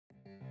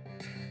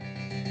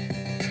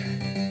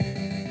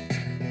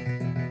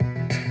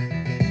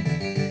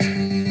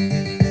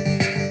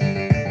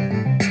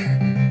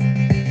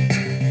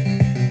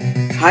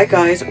Hi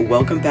guys,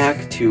 welcome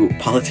back to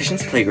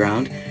Politicians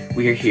Playground.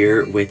 We are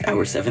here with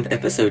our 7th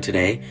episode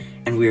today,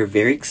 and we are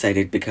very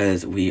excited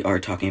because we are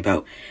talking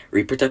about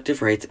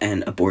reproductive rights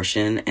and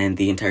abortion and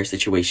the entire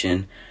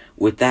situation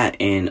with that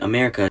in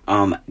America.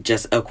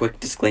 Just a quick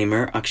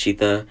disclaimer,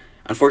 Akshita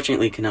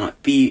unfortunately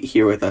cannot be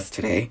here with us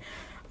today.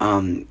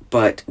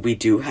 But we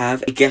do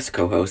have a guest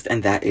co-host,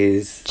 and that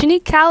is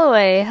Janique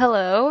Calloway.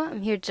 Hello.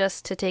 I'm here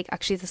just to take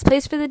Akshita's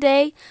place for the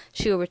day.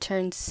 She will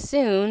return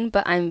soon,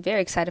 but I'm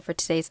very excited for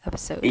today's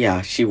episode.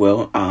 Yeah, she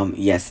will.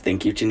 Yes,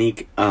 thank you,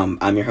 Janique.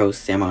 I'm your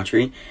host, Sam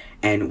Autry,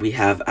 and we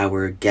have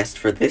our guest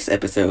for this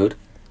episode,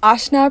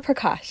 Ashna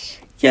Prakash.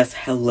 Yes,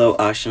 hello,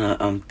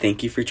 Ashna.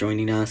 Thank you for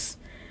joining us.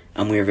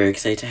 We are very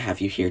excited to have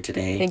you here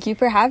today. Thank you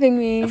for having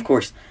me. Of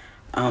course.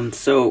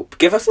 So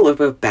give us a little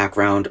bit of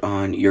background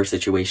on your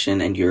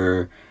situation and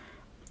your,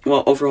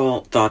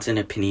 overall thoughts and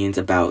opinions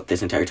about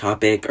this entire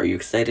topic. Are you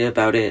excited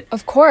about it?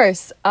 Of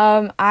course.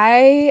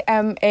 I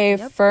am a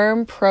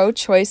firm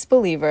pro-choice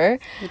believer.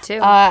 Me too.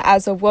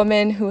 As a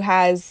woman who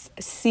has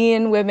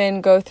seen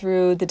women go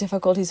through the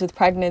difficulties with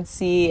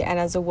pregnancy, and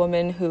as a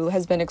woman who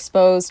has been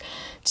exposed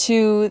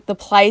to the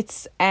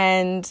plights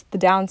and the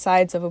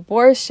downsides of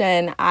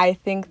abortion, I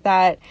think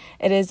that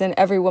it is in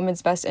every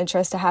woman's best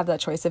interest to have that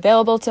choice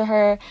available to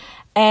her.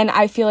 And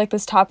I feel like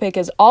this topic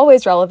is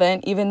always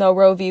relevant, even though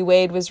Roe v.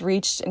 Wade was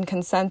reached in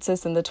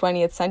consensus in the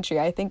 20th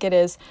century. I think it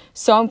is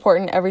so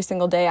important every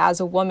single day as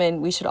a woman.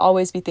 We should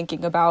always be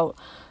thinking about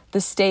the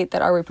state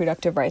that our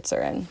reproductive rights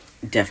are in.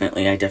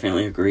 Definitely. I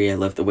definitely agree. I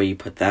love the way you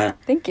put that.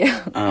 Thank you.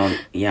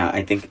 Yeah,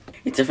 I think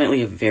it's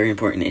definitely a very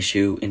important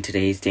issue in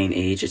today's day and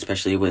age,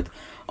 especially with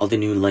all the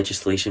new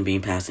legislation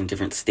being passed in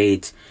different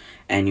states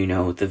and,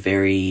 the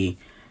very,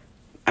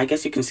 I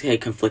guess you can say,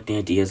 conflicting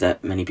ideas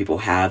that many people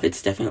have.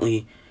 It's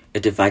definitely a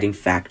dividing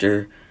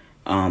factor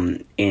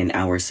in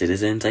our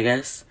citizens, I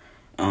guess,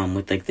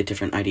 with the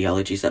different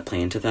ideologies that play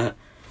into that.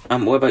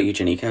 What about you,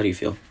 Janique? How do you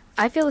feel?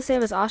 I feel the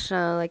same as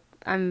Ashna.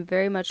 I'm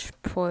very much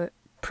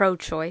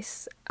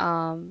pro-choice.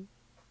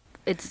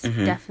 It's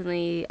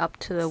definitely up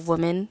to the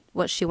woman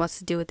what she wants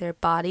to do with their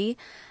body.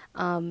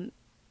 And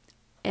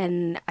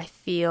I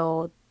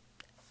feel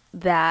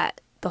that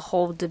the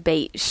whole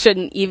debate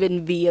shouldn't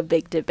even be a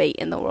big debate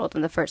in the world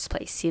in the first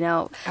place,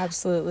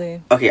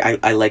 Absolutely. Okay,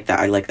 I like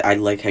that. I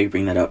like how you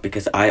bring that up,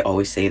 because I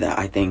always say that.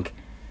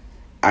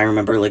 I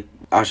remember,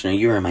 Ashna,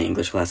 you were in my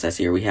English class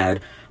last year. We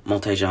had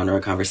multi-genre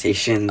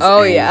conversations.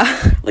 Oh, and,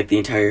 yeah. The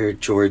entire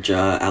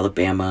Georgia,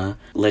 Alabama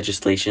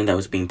legislation that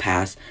was being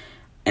passed.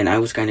 And I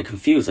was kind of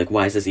confused.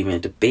 Why is this even a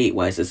debate?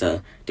 Why is this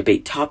a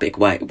debate topic?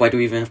 Why do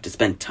we even have to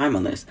spend time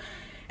on this?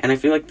 And I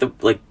feel like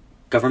the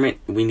government,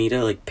 we need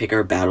to pick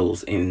our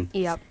battles in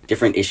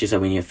different issues that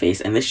we need to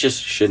face, and this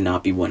just should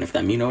not be one of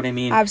them. You know what I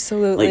mean?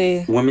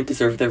 Absolutely. Women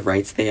deserve their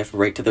rights. They have a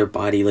right to their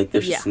body.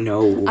 There's just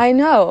no... I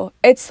know.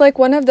 It's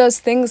one of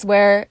those things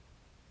where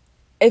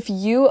if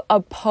you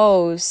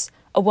oppose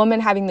a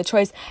woman having the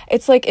choice,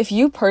 it's if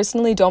you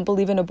personally don't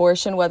believe in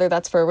abortion, whether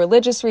that's for a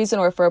religious reason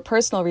or for a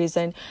personal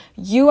reason,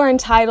 you are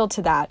entitled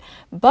to that.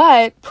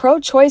 But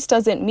pro-choice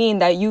doesn't mean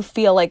that you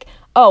feel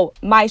oh,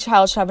 my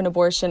child should have an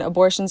abortion.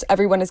 Abortions,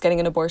 everyone is getting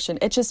an abortion.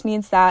 It just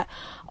means that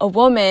a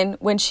woman,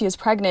 when she is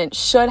pregnant,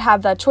 should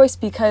have that choice,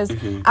 because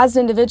as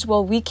an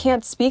individual, we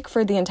can't speak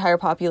for the entire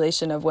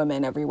population of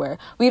women everywhere.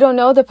 We don't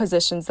know the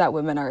positions that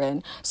women are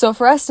in. So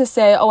for us to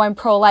say, oh, I'm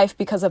pro-life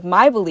because of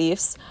my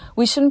beliefs,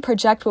 we shouldn't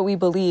project what we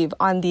believe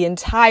on the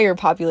entire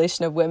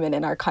population of women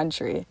in our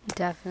country.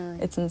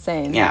 Definitely. It's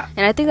insane. Yeah.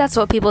 And I think that's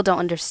what people don't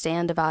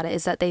understand about it,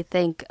 is that they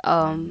think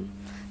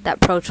that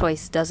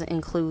pro-choice doesn't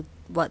include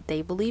what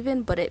they believe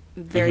in, but it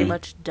very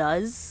much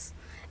does.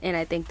 And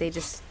I think they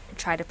just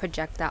try to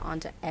project that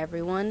onto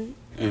everyone.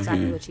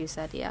 Exactly what you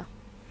said.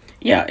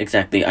 Yeah,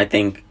 exactly. I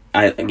think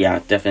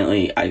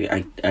definitely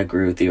I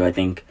agree with you. I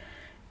think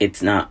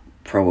it's not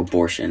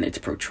pro-abortion, it's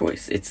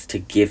pro-choice. It's to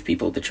give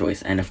people the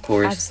choice. And of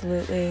course,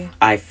 absolutely,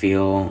 I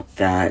feel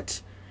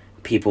that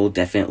people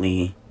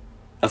definitely,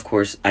 of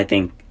course, I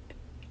think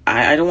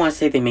I don't want to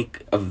say they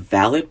make a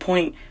valid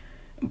point,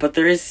 but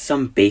there is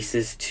some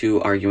basis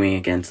to arguing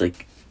against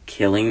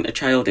killing a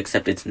child,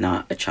 except it's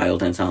not a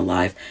child and it's not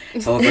alive.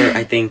 However,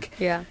 I think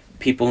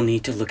people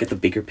need to look at the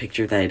bigger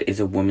picture, that it is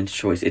a woman's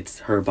choice. It's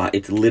her body.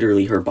 It's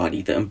literally her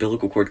body. The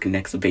umbilical cord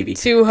connects the baby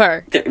to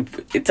her.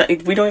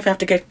 We don't even have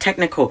to get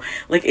technical.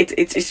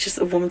 It's just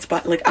a woman's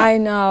body. I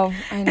know.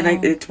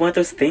 And it's one of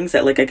those things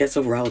that I get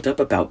so riled up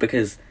about,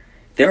 because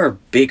there are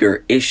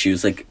bigger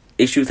issues,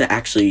 issues that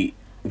actually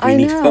we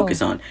need to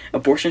focus on.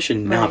 Abortion should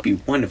not be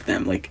one of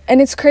them. And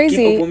it's crazy.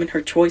 Give a woman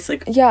her choice.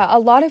 Yeah, a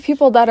lot of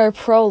people that are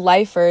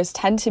pro-lifers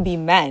tend to be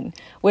men,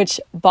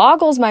 which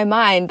boggles my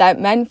mind that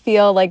men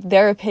feel like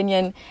their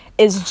opinion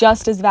is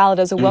just as valid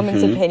as a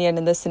woman's opinion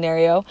in this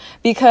scenario,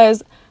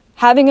 because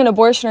having an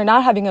abortion or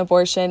not having an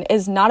abortion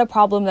is not a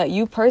problem that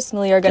you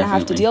personally are going to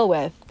have to deal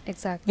with.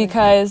 Exactly.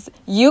 Because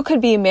you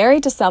could be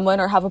married to someone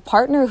or have a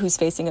partner who's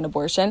facing an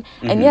abortion.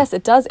 Mm-hmm. And yes,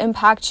 it does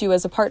impact you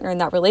as a partner in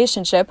that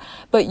relationship.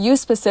 But you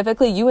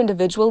specifically, you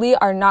individually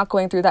are not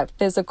going through that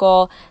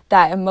physical,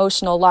 that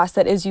emotional loss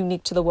that is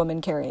unique to the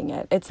woman carrying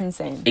it. It's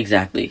insane.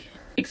 Exactly.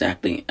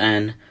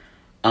 And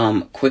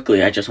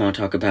quickly, I just want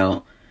to talk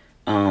about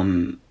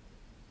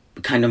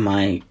kind of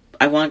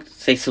I want to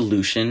say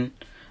solution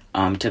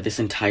to this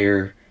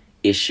entire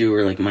issue,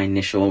 or like my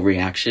initial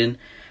reaction.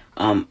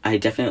 I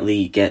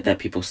definitely get that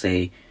people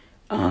say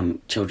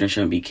children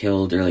shouldn't be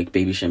killed, or like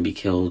babies shouldn't be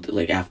killed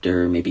like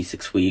after maybe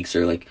 6 weeks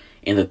or like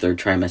in the third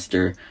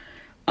trimester.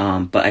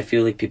 But I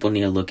feel like people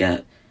need to look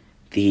at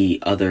the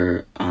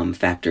other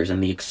factors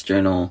and the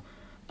external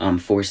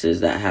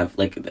forces that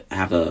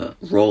have a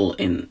role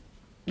in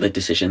the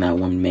decision that a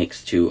woman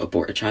makes to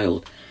abort a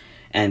child.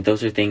 And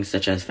those are things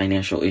such as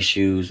financial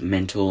issues,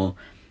 mental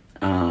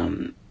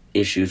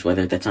issues,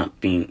 whether that's not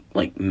being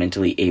like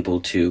mentally able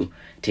to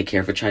take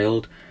care of a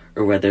child,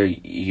 or whether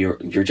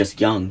you're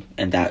just young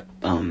and that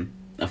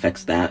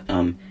affects that.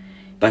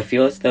 But I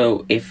feel as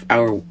though if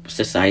our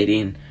society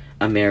in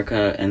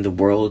America and the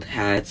world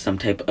had some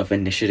type of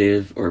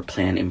initiative or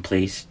plan in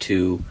place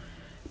to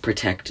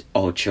protect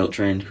all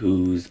children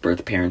whose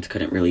birth parents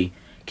couldn't really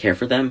care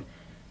for them,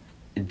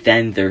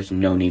 then there's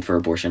no need for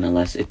abortion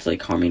unless it's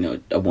like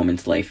harming a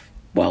woman's life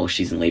while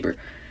she's in labor.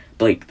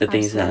 But like the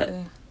thing is that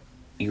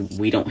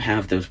we don't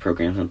have those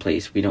programs in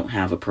place. We don't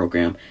have a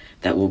program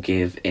that will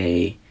give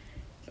a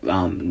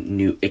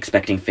new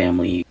expecting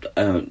family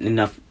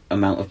enough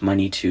amount of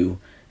money to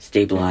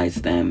stabilize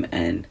them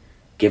and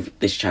give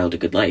this child a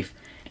good life.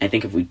 And I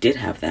think if we did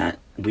have that,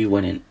 there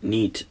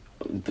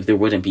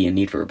wouldn't be a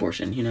need for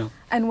abortion, you know?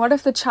 And what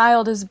if the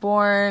child is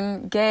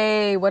born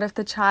gay? What if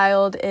the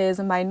child is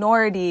a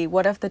minority?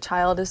 What if the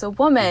child is a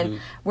woman?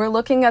 Mm-hmm. We're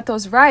looking at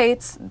those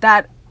rights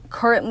that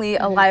currently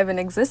alive and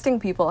existing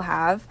people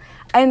have,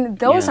 and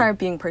those aren't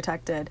being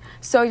protected.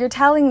 So you're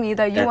telling me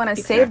that you want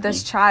to save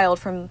this child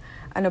from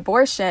an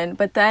abortion,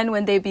 but then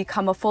when they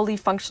become a fully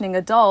functioning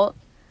adult,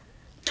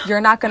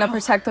 you're not going to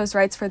protect those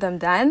rights for them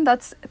then?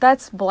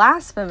 That's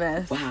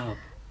blasphemous. Wow.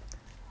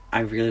 I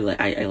really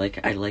I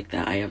like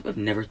that. I've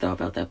never thought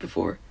about that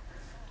before.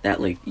 That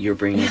like you're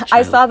bringing a child.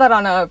 I saw that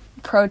on a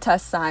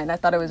protest sign. I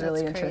thought it was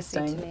really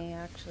interesting. Crazy to me,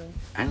 actually.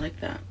 I like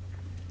that.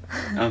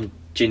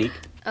 Janique?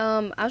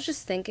 I was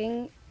just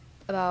thinking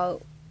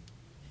about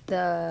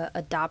the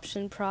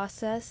adoption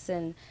process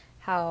and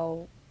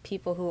how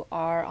people who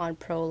are on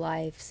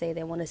pro-life say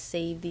they want to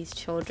save these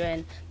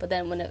children, but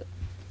then when it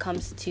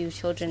comes to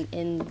children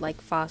in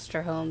like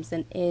foster homes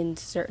and in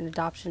certain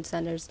adoption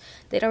centers,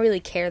 they don't really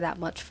care that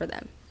much for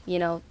them. You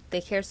know,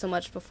 they care so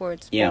much before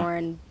it's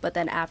born, but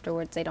then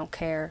afterwards they don't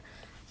care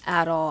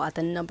at all at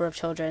the number of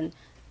children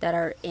that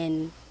are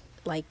in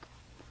like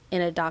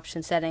an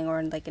adoption setting or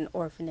in like an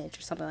orphanage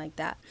or something like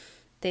that.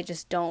 They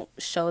just don't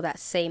show that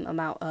same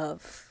amount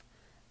of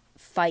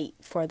fight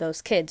for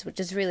those kids, which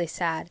is really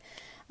sad.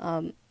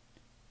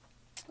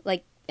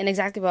 And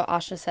exactly what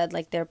Ashna said,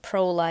 like they're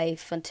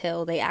pro-life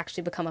until they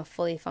actually become a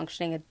fully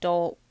functioning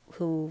adult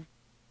who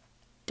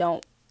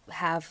don't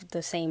have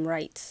the same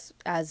rights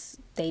as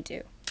they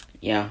do.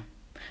 Yeah.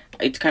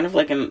 It's kind of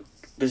like this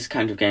is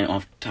kind of getting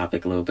off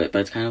topic a little bit, but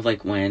it's kind of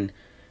like when,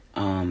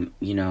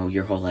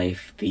 your whole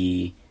life,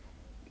 the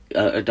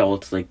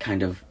adults like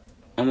kind of,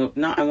 I want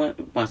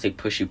to say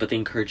push you, but they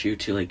encourage you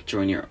to like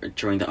join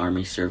the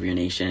army, serve your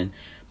nation.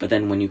 But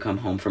then when you come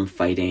home from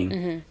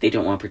fighting, they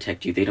don't want to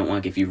protect you. They don't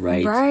want to give you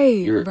rights.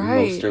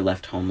 Most are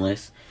left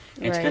homeless.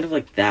 And it's kind of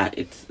like that.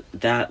 It's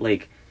that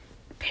like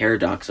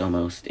paradox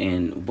almost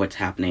in what's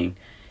happening.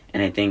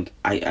 And I think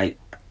I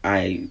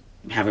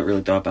haven't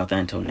really thought about that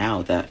until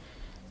now, that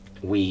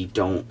we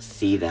don't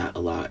see that a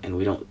lot and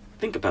we don't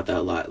think about that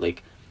a lot.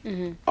 Like,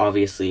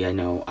 obviously, I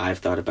know I've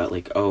thought about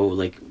like,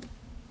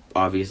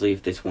 obviously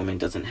if this woman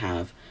doesn't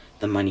have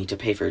the money to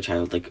pay for a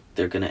child, like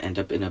they're going to end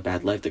up in a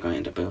bad life. They're going to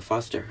end up in a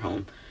foster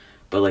home.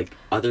 But like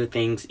other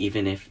things,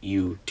 even if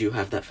you do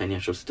have that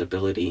financial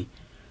stability,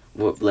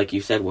 like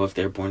you said, if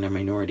they're born a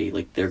minority,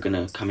 like they're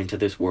going to come into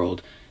this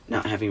world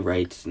not having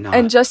rights.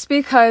 And just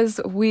because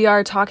we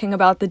are talking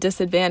about the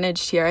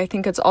disadvantaged here, I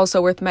think it's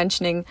also worth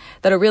mentioning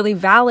that a really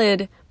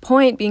valid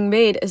point being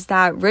made is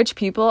that rich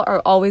people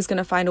are always going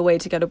to find a way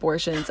to get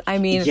abortions. I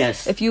mean,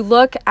 if you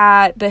look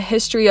at the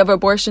history of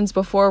abortions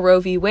before Roe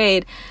v.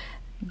 Wade,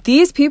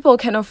 these people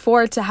can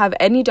afford to have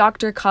any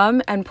doctor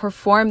come and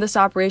perform this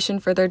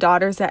operation for their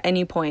daughters at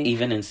any point.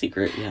 Even in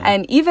secret, yeah.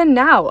 And even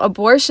now,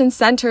 abortion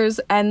centers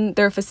and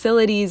their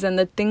facilities and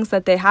the things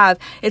that they have,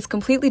 it's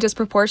completely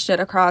disproportionate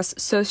across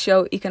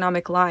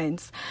socioeconomic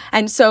lines.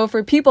 And so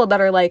for people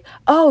that are like,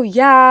 oh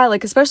yeah,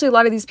 like especially a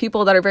lot of these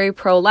people that are very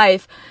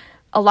pro-life,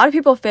 a lot of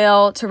people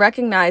fail to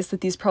recognize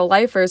that these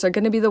pro-lifers are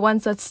going to be the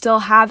ones that still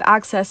have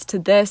access to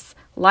this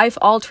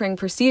life-altering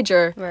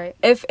procedure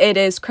if it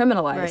is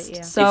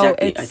criminalized. So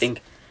exactly. I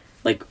think,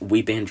 like,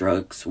 we ban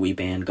drugs, we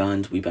ban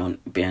guns, we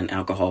ban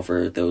alcohol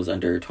for those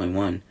under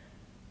 21.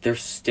 They're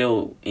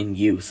still in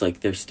use.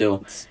 Like, they're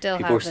still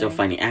people are still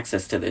finding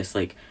access to this.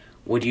 Like,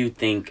 what do you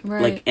think?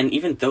 Right. Like, and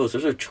even those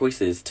are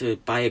choices. To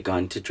buy a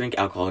gun, to drink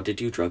alcohol, to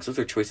do drugs, those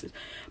are choices.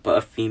 But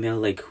a female,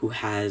 like, who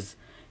has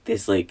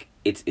this, like,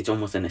 it's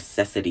almost a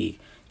necessity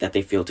that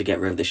they feel to get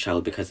rid of this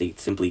child because they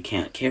simply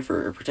can't care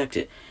for it or protect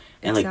it.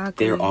 And, like,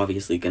 they're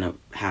obviously gonna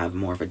have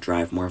more of a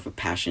drive, more of a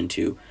passion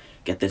to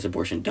get this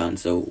abortion done.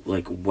 So,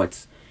 like,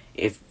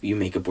 if you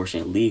make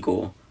abortion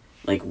illegal,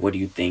 like, what do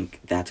you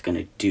think that's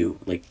gonna do?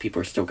 Like,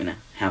 people are still gonna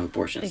have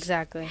abortions.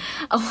 Exactly.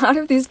 A lot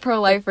of these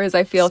pro-lifers,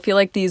 I feel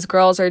like these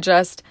girls are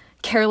just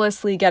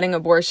carelessly getting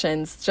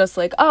abortions, just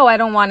like, oh, I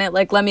don't want it,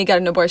 like, let me get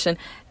an abortion.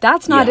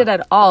 That's not it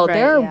at all. Right,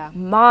 there are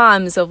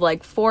moms of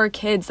like 4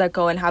 kids that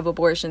go and have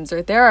abortions,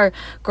 or there are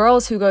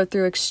girls who go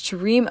through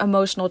extreme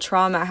emotional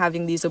trauma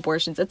having these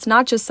abortions. It's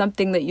not just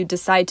something that you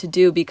decide to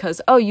do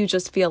because, oh, you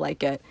just feel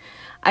like it.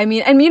 I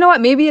mean, and you know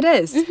what, maybe it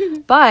is,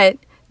 but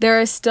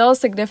there is still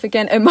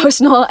significant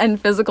emotional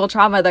and physical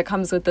trauma that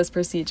comes with this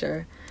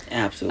procedure.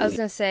 Absolutely. I was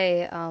going to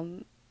say,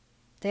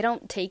 they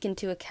don't take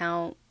into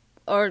account,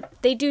 or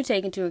they do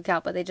take into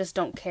account, but they just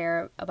don't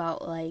care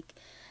about, like,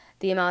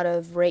 the amount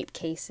of rape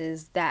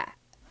cases that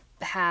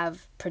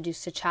have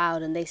produced a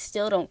child, and they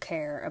still don't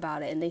care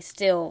about it, and they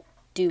still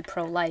do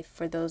pro-life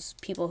for those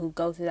people who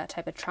go through that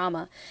type of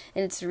trauma.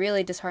 And it's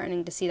really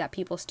disheartening to see that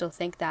people still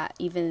think that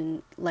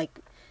even, like,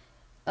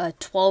 a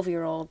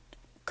 12-year-old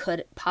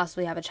could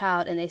possibly have a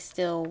child, and they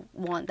still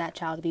want that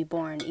child to be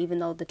born, even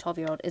though the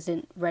 12-year-old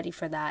isn't ready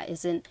for that,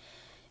 isn't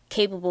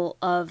capable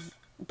of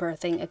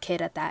birthing a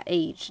kid at that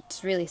age.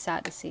 It's really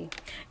sad to see.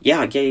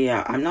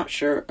 Yeah. I'm not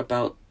sure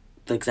about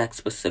the exact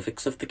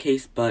specifics of the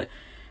case, but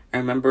I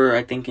remember,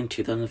 I think in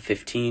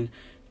 2015,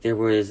 there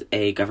was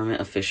a government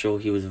official.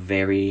 He was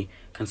very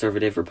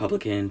conservative,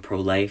 Republican,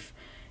 pro-life,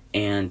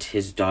 and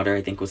his daughter,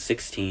 I think, was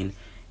 16,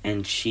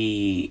 and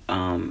she,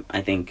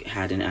 I think,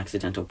 had an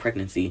accidental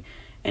pregnancy,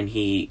 and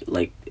he,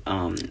 like,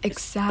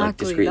 exactly, like,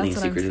 discreetly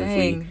that's and what I'm secretively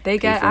saying. They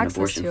paid get for an access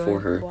abortion to for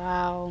it. her.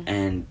 Wow.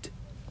 And,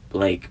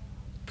 like,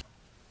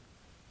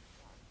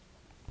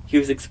 he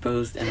was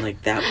exposed, and,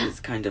 like, that was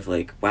kind of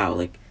like, wow,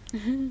 like,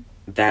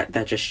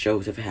 that just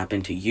shows if it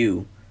happened to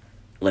you,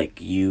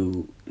 like,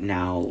 you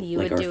now, You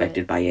like, would are do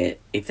affected it. by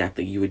it.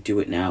 Exactly, you would do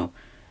it now.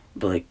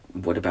 But, like,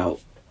 what about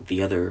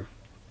the other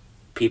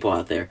people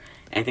out there?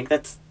 And I think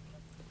that's,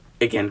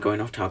 again,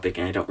 going off topic,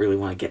 and I don't really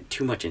want to get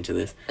too much into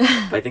this,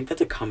 but I think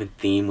that's a common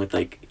theme with,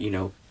 like, you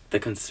know, the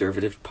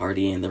Conservative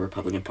Party and the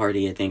Republican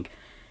Party. I think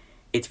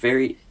it's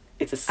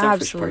a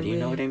selfish party, you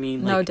know what I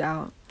mean? Like, No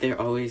doubt. They're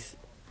always,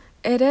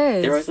 It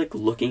is. they're always, like,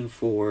 looking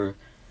for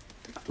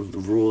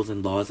rules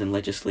and laws and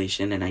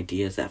legislation and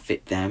ideas that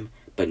fit them,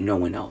 but no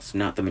one else,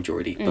 not the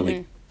majority, but,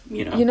 like,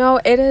 you know. You know,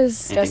 it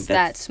is I Just think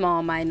that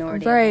small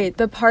minority. right.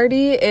 The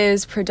party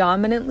is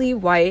predominantly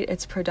white.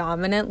 It's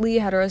predominantly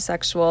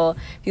heterosexual.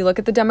 If you look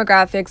at the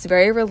demographics,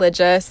 very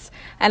religious.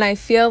 And I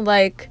feel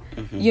like,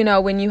 you know,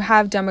 when you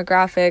have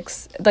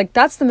demographics, like,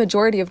 that's the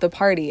majority of the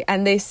party,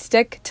 and they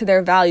stick to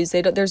their values.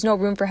 There's no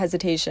room for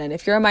hesitation.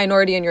 If you're a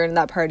minority and you're in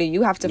that party,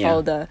 you have to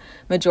follow the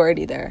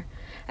majority there.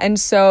 And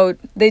so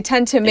they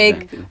tend to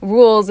make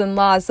rules and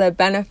laws that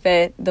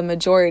benefit the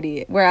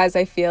majority, whereas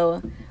I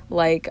feel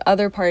like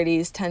other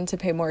parties tend to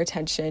pay more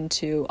attention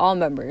to all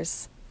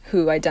members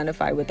who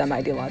identify with them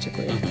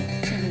ideologically.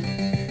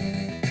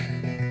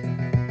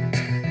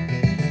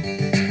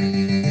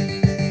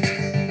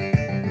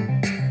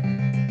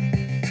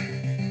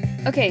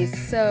 Okay,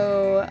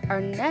 so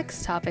our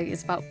next topic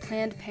is about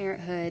Planned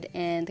Parenthood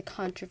and the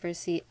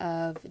controversy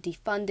of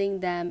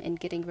defunding them and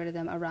getting rid of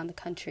them around the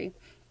country.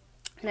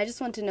 And I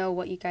just want to know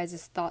what you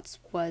guys' thoughts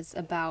was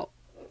about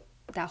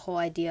that whole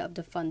idea of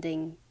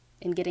defunding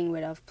and getting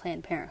rid of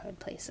Planned Parenthood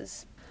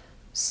places.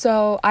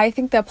 So I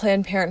think that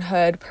Planned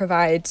Parenthood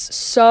provides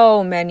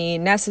so many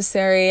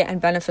necessary and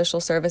beneficial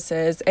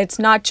services. It's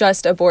not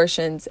just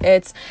abortions,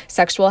 it's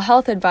sexual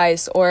health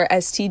advice or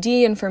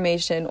STD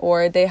information,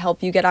 or they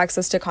help you get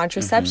access to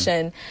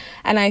contraception.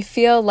 And I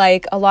feel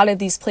like a lot of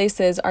these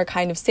places are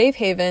kind of safe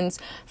havens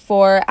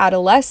for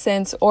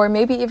adolescents or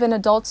maybe even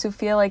adults who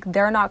feel like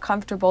they're not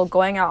comfortable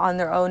going out on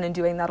their own and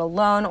doing that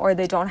alone, or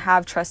they don't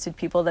have trusted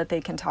people that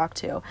they can talk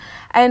to.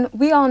 And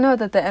we all know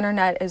that the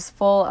internet is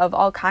full of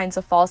all kinds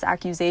of false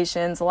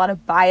accusations, a lot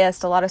of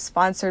biased, a lot of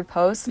sponsored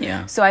posts.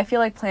 Yeah. So I feel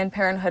like Planned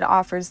Parenthood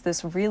offers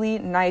this really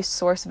nice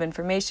source of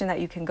information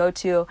that you can go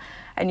to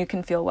and you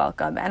can feel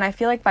welcome. And I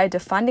feel like by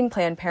defunding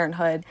Planned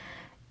Parenthood,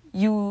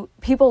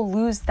 people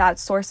lose that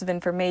source of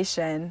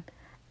information,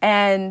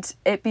 and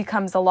it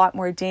becomes a lot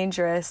more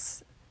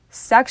dangerous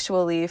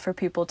sexually for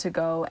people to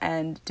go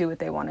and do what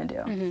they want to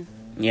do.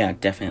 Yeah,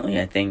 definitely.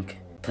 I think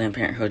Planned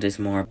Parenthood is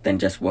more than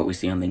just what we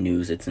see on the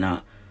news. It's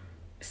not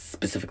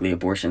specifically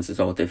abortions. It's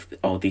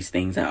all these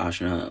things that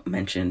Ashna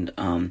mentioned.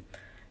 And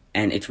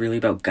it's really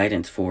about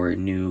guidance for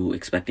new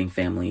expecting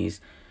families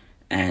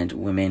and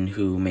women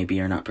who maybe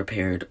are not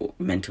prepared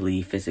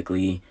mentally,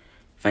 physically,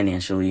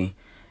 financially.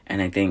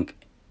 And I think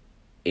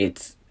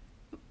it's,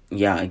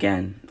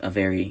 again, a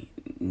very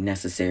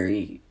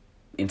necessary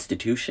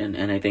institution.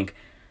 And I think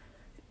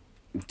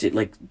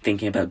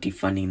thinking about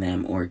defunding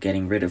them or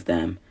getting rid of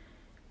them,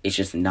 it's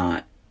just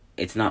not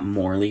it's not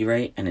morally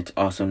right, and it's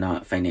also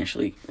not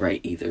financially right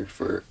either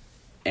for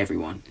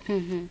everyone.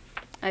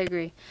 I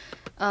agree.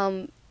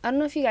 I don't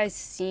know if you guys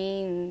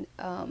seen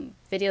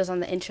videos on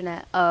the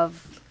internet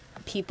of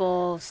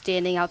people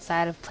standing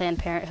outside of Planned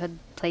Parenthood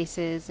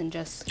places and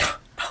just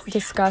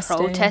Disgusting.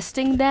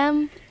 protesting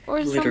them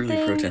or Literally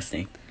something.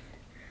 protesting.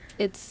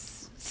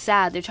 It's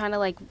sad. They're trying to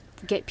like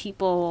get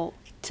people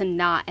to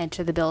not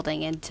enter the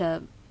building and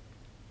to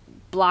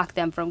block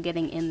them from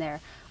getting in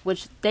there,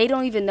 which they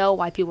don't even know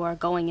why people are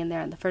going in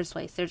there in the first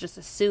place. They're just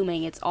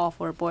assuming it's all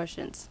for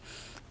abortions.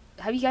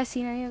 Have you guys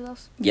seen any of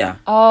those? Yeah.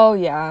 Oh,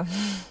 yeah.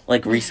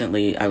 Like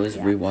recently, I was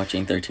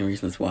rewatching 13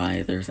 Reasons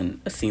Why. There's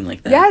a scene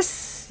like that.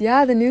 Yes.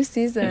 Yeah, the new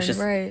season. just-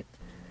 right.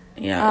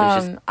 Yeah. It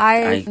was just,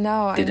 I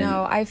know. didn't-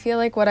 I feel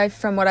like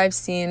from what I've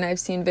seen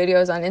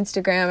videos on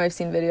Instagram, I've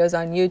seen videos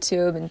on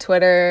YouTube and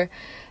Twitter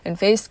and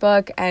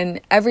Facebook,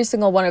 and every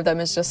single one of them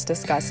is just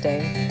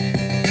disgusting.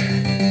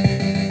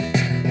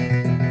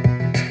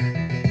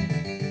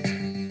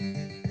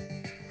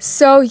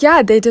 So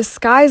yeah, they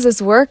disguise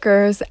as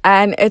workers,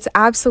 and it's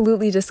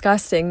absolutely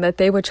disgusting that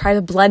they would try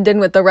to blend in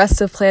with the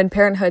rest of Planned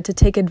Parenthood to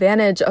take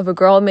advantage of a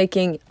girl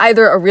making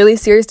either a really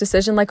serious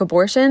decision like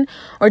abortion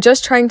or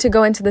just trying to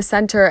go into the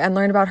center and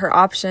learn about her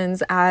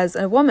options as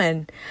a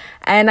woman.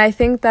 And I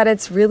think that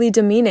it's really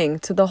demeaning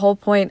to the whole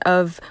point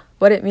of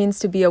what it means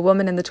to be a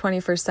woman in the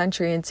 21st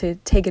century and to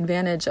take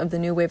advantage of the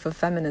new wave of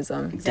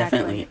feminism. Exactly.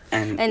 Definitely.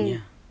 And yeah.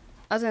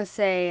 I was going to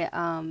say,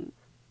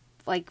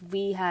 like,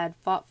 we had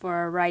fought for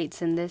our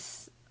rights, and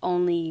this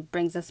only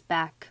brings us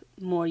back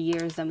more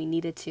years than we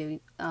needed to.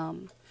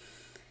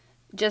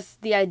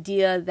 Just the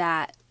idea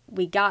that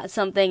we got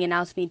something and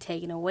now it's being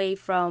taken away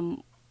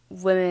from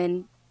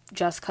women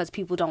just because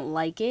people don't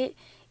like it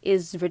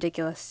is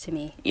ridiculous to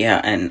me. Yeah,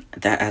 and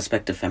that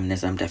aspect of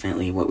feminism,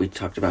 definitely what we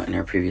talked about in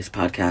our previous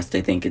podcast,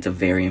 I think it's a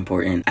very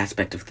important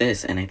aspect of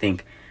this. And I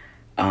think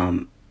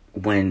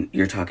when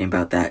you're talking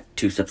about that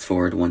 2 steps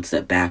forward, 1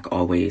 step back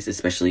always,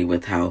 especially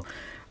with how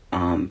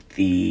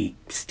the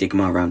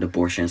stigma around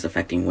abortion is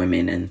affecting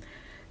women and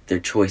their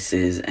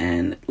choices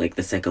and like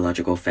the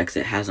psychological effects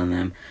it has on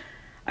them,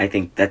 I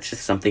think that's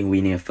just something we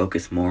need to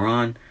focus more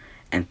on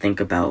and think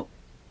about,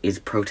 is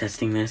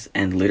protesting this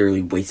and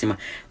literally wasting my...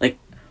 Like,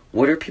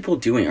 what are people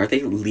doing? Are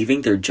they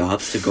leaving their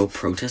jobs to go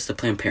protest the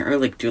Planned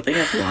Parenthood? Like, do they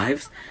have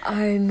lives?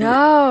 I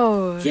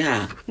know.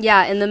 Yeah.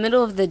 Yeah, in the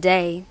middle of the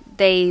day.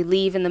 They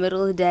leave in the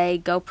middle of the day,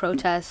 go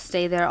protest,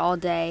 stay there all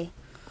day.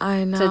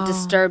 I know. To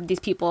disturb these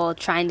people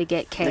trying to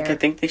get care. Like, I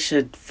think they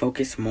should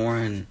focus more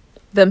on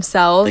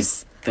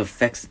themselves. Like, the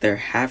effects they're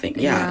having.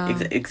 Yeah,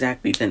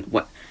 exactly. Then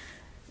what?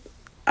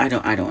 I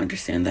don't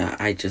understand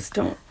that. I just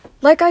don't.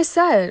 Like I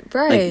said,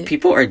 right. Like,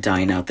 people are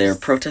dying out there.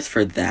 Protest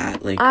for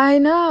that. Like, I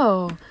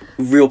know.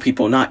 Real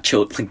people, not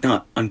like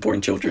not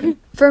unborn children.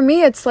 For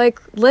me, it's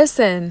like,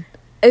 listen,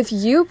 if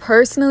you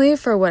personally,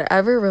 for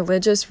whatever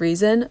religious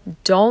reason,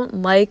 don't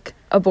like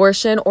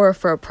abortion, or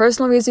for a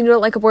personal reason you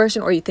don't like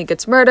abortion, or you think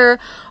it's murder,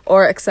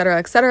 or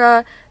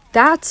etc.,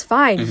 that's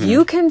fine.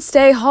 You can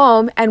stay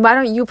home, and why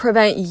don't you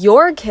prevent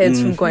your kids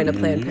from going to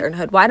Planned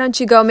Parenthood? Why don't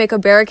you go make a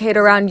barricade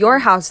around your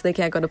house so they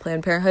can't go to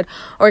Planned Parenthood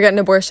or get an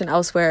abortion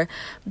elsewhere?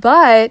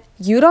 But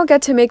you don't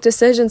get to make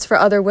decisions for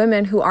other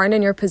women who aren't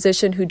in your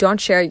position, who don't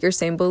share your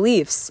same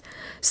beliefs.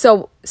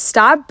 So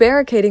stop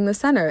barricading the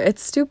center.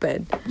 It's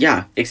stupid.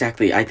 Yeah,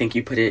 exactly. I think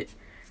you put it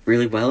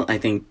really well. I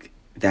think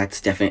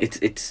that's definitely...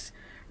 It's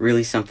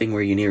really something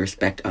where you need to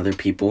respect other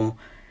people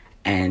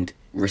and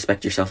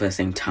respect yourself at the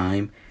same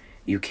time.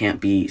 You can't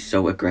be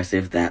so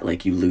aggressive that,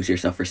 like, you lose your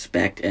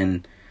self-respect.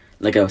 And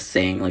like I was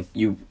saying, like,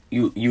 you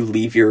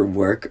leave your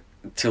work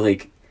to,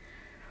 like,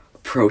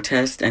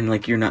 protest, and,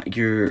 like, you're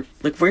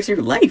like, where's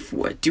your life?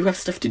 What, do you have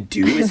stuff to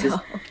do? Is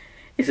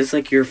this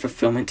like your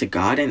fulfillment to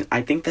God? And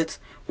I think that's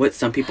what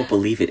some people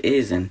believe it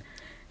is, and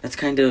that's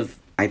kind of,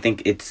 I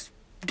think it's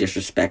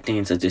disrespecting.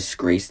 It's a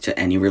disgrace to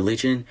any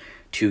religion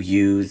to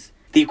use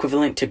the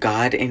equivalent to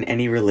God in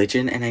any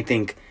religion, and I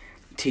think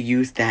to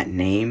use that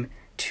name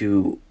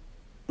to,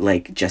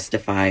 like,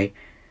 justify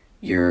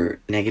your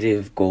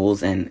negative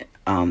goals and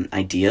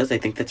ideas, I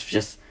think that's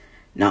just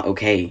not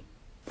okay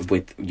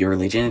with your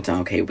religion. It's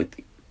not okay with,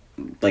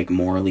 like,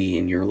 morally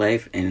in your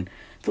life and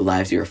the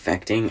lives you're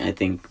affecting. I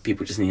think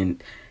people just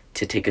need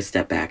to take a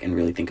step back and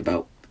really think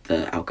about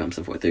the outcomes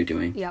of what they're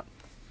doing. Yep.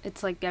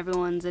 It's like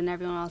everyone's in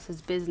everyone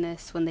else's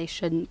business when they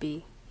shouldn't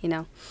be, you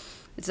know?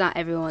 It's not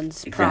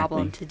everyone's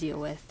problem to deal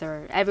with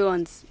or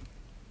everyone's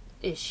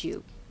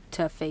issue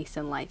to face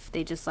in life.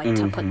 They just like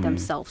to put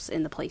themselves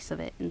in the place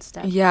of it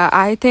instead. Yeah,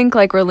 I think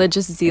like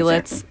religious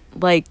zealots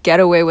like get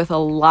away with a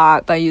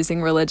lot by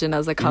using religion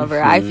as a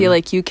cover. I feel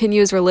like you can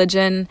use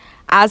religion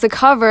as a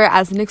cover,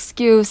 as an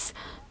excuse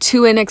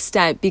to an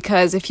extent,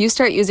 because if you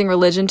start using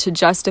religion to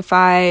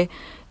justify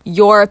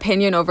your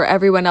opinion over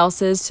everyone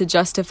else's, to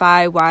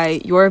justify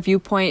why your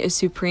viewpoint is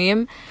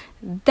supreme,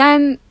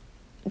 then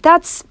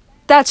that's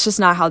just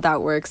not how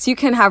that works. You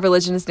can have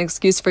religion as an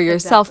excuse for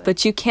yourself,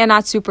 but you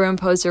cannot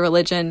superimpose your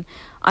religion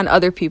on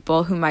other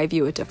people who might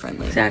view it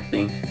differently.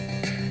 Exactly.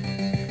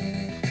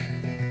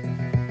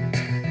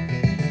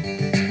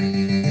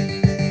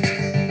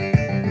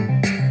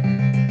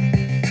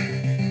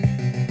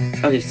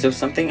 Okay, so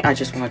something I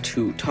just want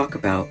to talk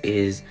about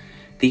is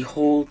the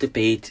whole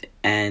debate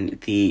and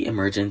the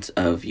emergence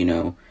of,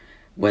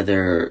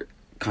 whether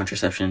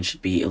contraception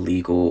should be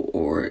illegal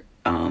or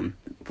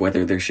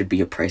whether there should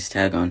be a price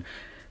tag on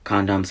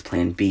condoms,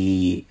 Plan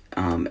B,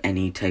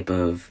 any type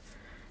of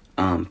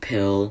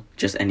pill,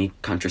 just any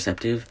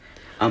contraceptive.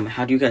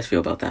 How do you guys feel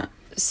about that?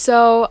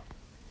 So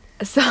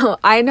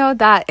I know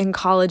that in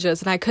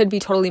colleges, and I could be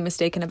totally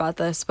mistaken about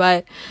this,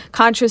 but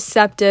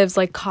contraceptives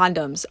like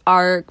condoms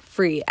are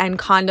free, and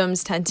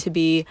condoms tend to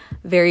be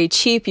very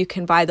cheap. You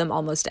can buy them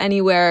almost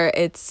anywhere.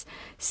 It's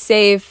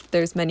safe.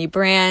 There's many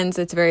brands.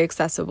 It's very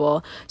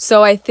accessible.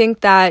 So I think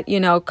that,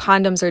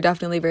 condoms are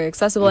definitely very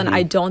accessible, and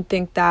I don't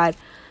think that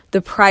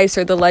the price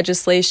or the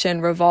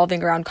legislation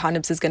revolving around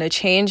condoms is going to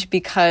change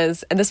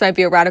because, and this might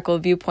be a radical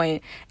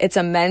viewpoint, it's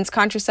a men's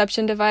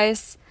contraception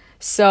device.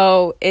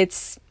 So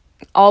it's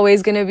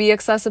always going to be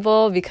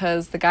accessible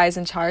because the guys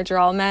in charge are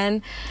all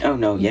men. Oh,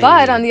 no, yeah.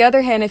 But yeah. on the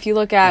other hand, if you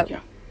look at,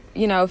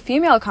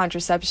 female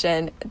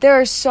contraception, there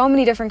are so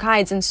many different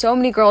kinds, and so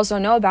many girls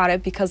don't know about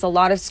it because a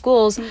lot of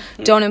schools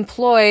don't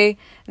employ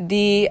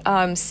the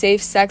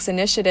safe sex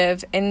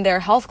initiative in their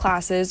health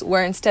classes,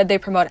 where instead they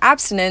promote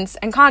abstinence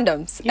and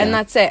condoms, and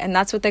that's it. And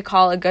that's what they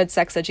call a good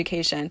sex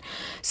education.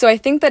 So I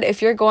think that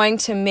if you're going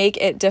to make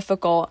it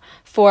difficult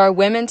for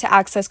women to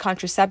access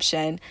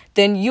contraception,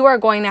 then you are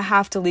going to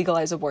have to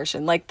legalize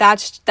abortion. Like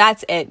that's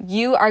it.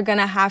 You are going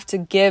to have to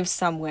give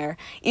somewhere.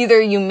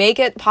 Either you make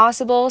it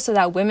possible so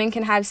that women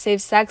can have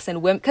safe sex,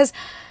 and women, because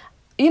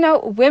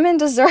women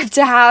deserve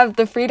to have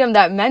the freedom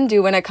that men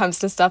do when it comes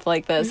to stuff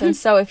like this. And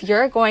so if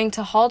you're going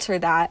to halter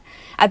that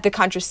at the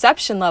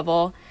contraception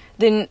level,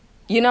 then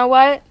you know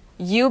what?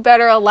 You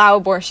better allow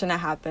abortion to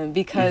happen,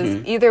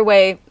 because either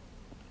way,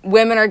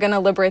 women are going to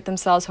liberate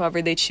themselves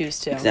however they choose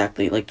to.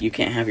 Exactly. Like, you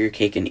can't have your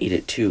cake and eat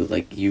it too.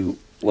 Like,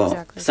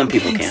 Exactly. some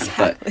people can,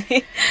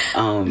 Exactly.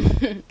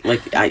 but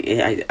like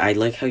I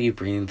like how you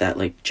bring that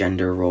like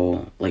gender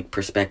role like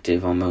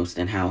perspective almost,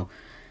 and how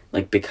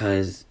like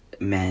because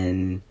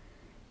men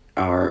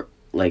are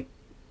like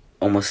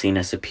almost seen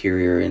as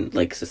superior in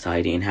like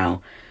society, and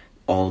how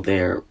all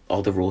the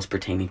rules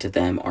pertaining to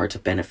them are to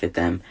benefit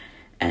them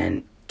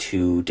and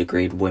to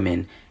degrade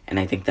women. And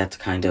I think that's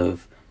kind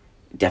of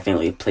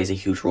definitely plays a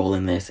huge role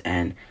in this,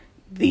 and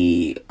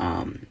the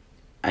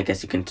I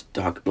guess you can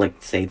talk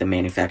like say the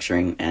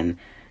manufacturing and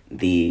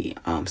the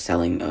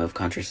selling of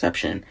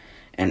contraception.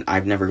 And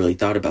I've never really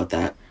thought about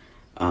that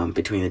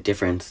between the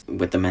difference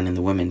with the men and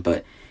the women,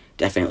 but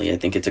definitely I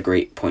think it's a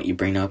great point you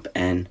bring up.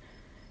 And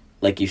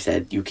like you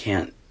said, you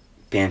can't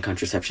ban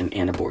contraception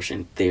and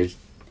abortion. There's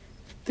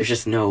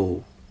just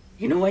no,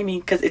 you know what I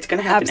mean? Because it's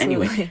going to happen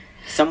anyway.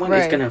 Someone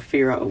is going to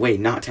figure out a way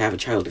not to have a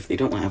child if they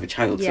don't want to have a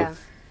child. Yeah.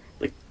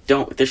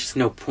 So, there's just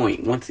no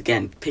point. Once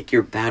again, pick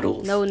your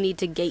battles. No need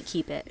to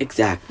gatekeep it.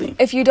 Exactly.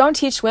 If you don't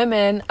teach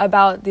women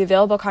about the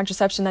available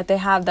contraception that they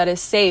have that is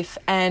safe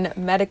and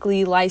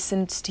medically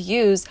licensed to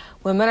use,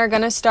 women are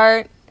going to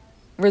start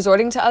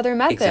resorting to other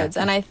methods.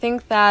 Exactly. And I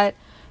think that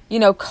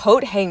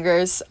coat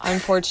hangers,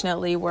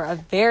 unfortunately, were a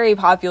very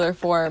popular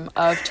form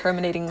of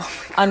terminating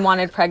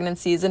unwanted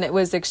pregnancies, and it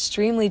was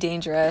extremely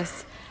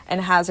dangerous and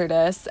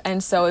hazardous.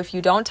 And so if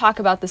you don't talk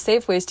about the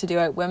safe ways to do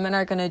it, women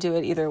are going to do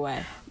it either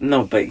way.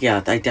 No, but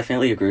yeah, I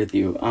definitely agree with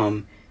you.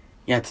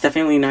 Yeah, it's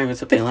definitely not even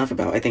something to laugh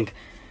about. I think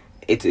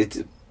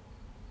it's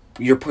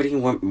you're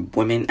putting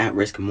women at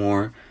risk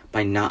more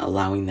by not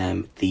allowing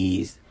them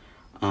these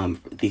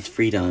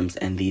freedoms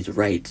and these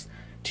rights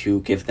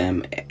to give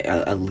them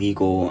a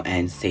legal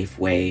and safe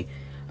way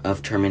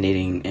of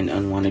terminating an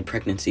unwanted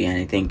pregnancy. And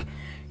I think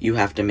you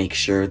have to make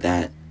sure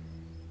that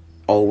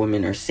all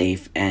women are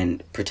safe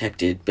and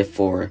protected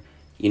before,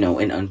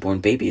 an unborn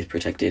baby is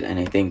protected. And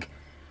I think,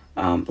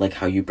 like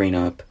how you bring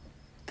up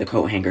the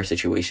coat hanger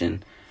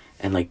situation,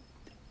 and like,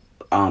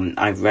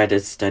 I've read a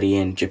study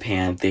in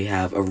Japan, they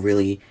have a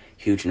really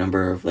huge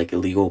number of like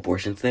illegal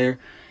abortions there,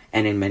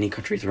 and in many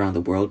countries around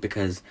the world,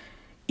 because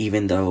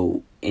even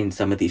though in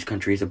some of these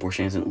countries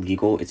abortion isn't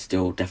legal, it's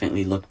still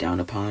definitely looked down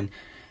upon,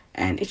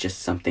 and it's just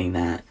something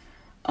that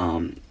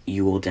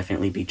you will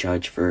definitely be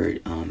judged for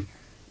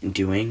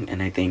doing.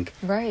 And I think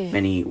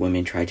many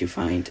women try to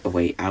find a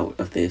way out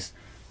of this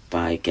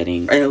by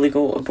getting an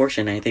illegal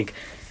abortion. And I think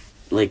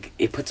like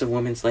it puts a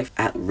woman's life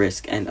at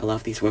risk, and a lot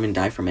of these women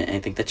die from it. And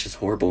I think that's just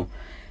horrible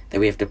that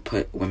we have to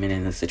put women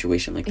in a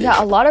situation like this.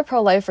 Yeah, a lot of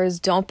pro-lifers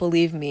don't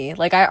believe me.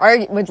 Like,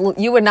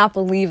 you would not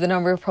believe the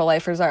number of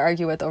pro-lifers I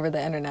argue with over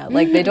the internet.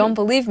 Like, they don't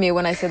believe me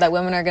when I say that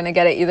women are going to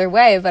get it either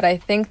way. But I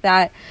think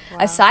that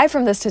aside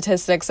from the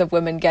statistics of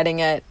women getting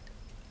it,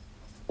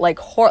 like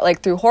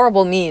through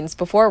horrible means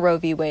before Roe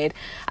v. Wade,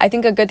 I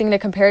think a good thing to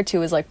compare it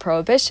to is like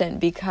prohibition,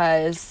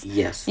 because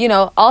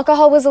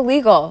alcohol was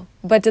illegal,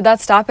 but did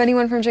that stop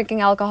anyone from drinking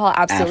alcohol?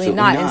 Absolutely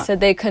not. Instead,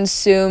 they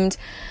consumed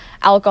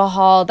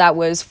alcohol that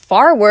was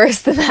far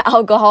worse than the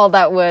alcohol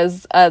that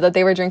was that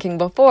they were drinking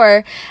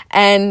before.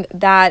 And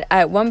that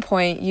at one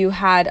point you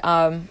had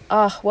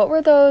what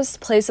were those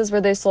places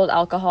where they sold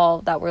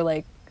alcohol that were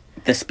like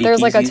The speakeasies?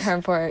 There's like a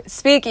term for it.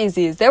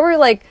 Speakeasies. There were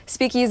like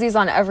speakeasies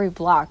on every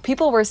block.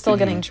 People were still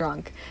getting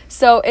drunk.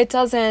 So it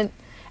doesn't,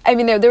 I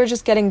mean, they were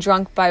just getting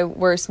drunk by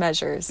worse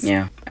measures.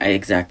 Yeah,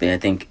 exactly. I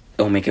think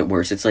it'll make it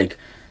worse. It's like,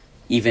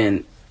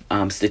 even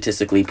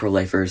statistically,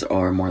 pro-lifers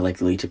are more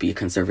likely to be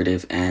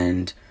conservative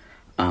and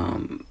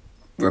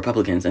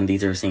Republicans, and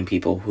these are the same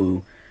people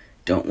who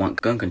don't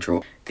want gun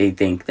control. They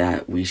think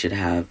that we should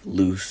have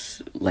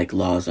loose, like,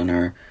 laws on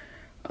our,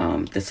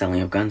 the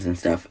selling of guns and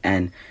stuff,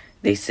 and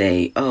they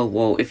say, oh,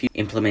 well, if you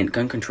implement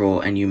gun control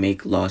and you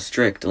make laws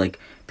strict, like,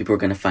 people are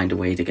going to find a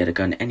way to get a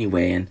gun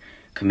anyway and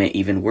commit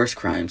even worse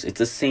crimes. It's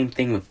the same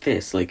thing with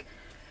this. Like,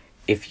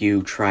 if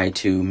you try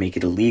to make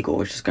it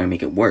illegal, it's just going to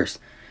make it worse.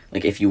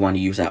 Like, if you want to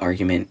use that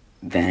argument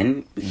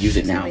then, use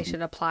it now. They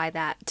should apply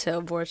that to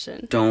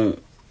abortion.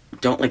 Don't,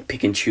 like,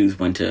 pick and choose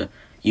when to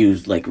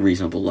use, like,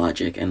 reasonable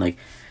logic. And, like,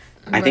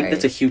 I think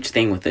that's a huge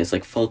thing with this,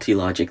 like, faulty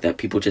logic that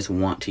people just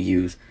want to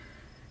use,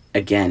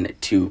 again,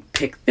 to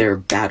pick their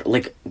battle.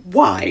 Like,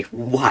 why?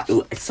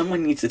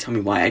 Someone needs to tell me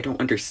why. I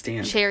don't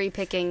understand. Cherry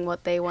picking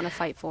what they want to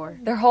fight for.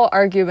 Their whole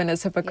argument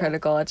is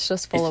hypocritical. It's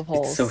just full of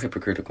holes. It's so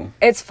hypocritical.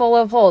 It's full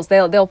of holes.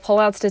 They'll pull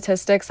out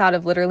statistics out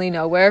of literally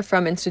nowhere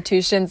from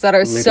institutions that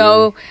are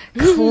so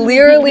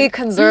clearly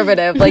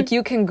conservative. Like,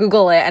 you can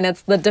Google it, and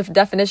it's the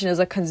definition is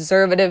a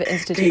conservative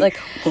institute. They like,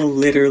 will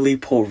literally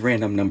pull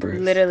random numbers.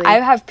 Literally.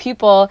 I have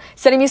people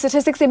sending me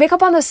statistics they make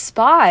up on the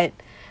spot.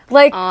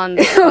 Like, On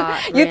the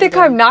spot, you think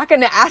I'm not going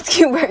to ask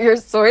you where your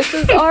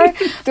sources are?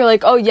 They're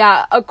like, oh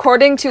yeah,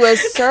 according to a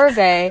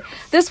survey.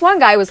 This one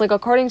guy was like,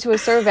 according to a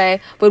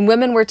survey, when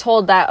women were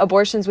told that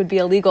abortions would be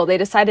illegal, they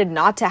decided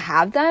not to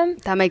have them.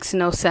 That makes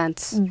no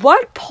sense.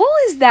 What poll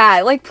is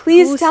that? Like,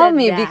 please Who tell said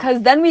me, that?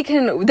 because then we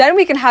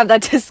can have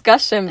that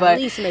discussion. But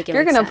least make it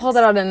you're make going to pull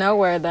sense. that out of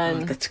nowhere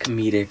then. That's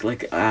comedic.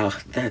 Like,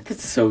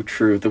 that's so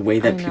true. The way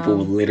that people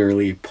will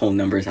literally pull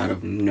numbers out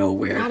of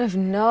nowhere. Out of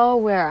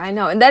nowhere, I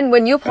know. And then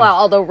when you pull out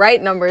all the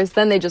right numbers,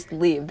 then they just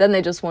leave. Then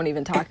they just won't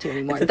even talk to you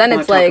anymore. Then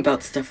it's like, talk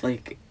about stuff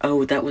like,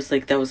 oh, that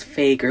was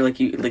fake, or like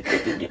you like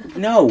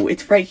no,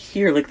 it's right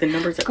here. Like, the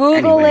numbers.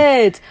 Google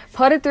anyway. it.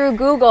 Put it through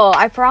Google.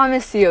 I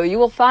promise you, you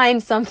will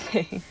find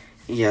something.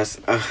 Yes,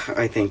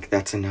 I think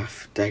that's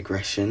enough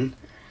digression.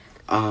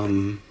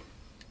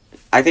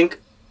 I think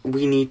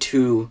we need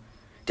to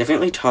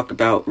definitely talk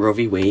about Roe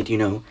v. Wade. You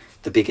know,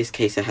 the biggest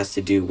case that has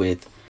to do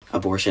with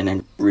abortion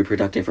and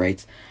reproductive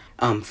rights.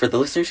 For the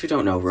listeners who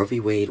don't know, Roe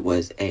v. Wade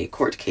was a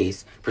court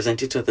case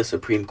presented to the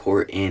Supreme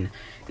Court in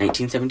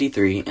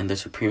 1973, and the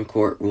Supreme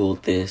Court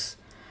ruled this.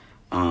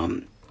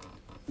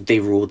 They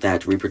ruled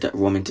that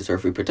women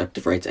deserve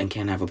reproductive rights and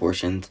can have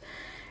abortions,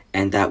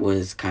 and that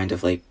was kind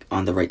of like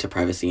on the right to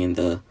privacy and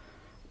the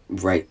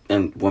right,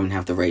 and women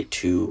have the right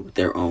to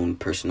their own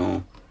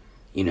personal,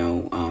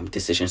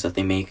 decisions that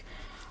they make.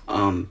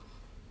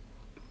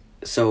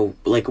 So,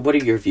 like, what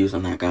are your views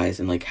on that, guys?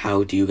 And, like,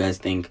 how do you guys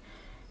think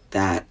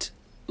that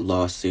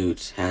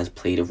lawsuits has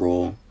played a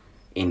role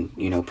in,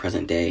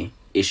 present day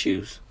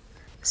issues?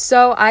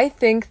 So I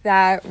think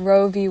that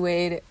Roe v.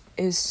 Wade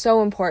is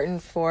so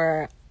important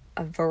for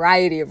a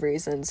variety of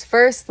reasons.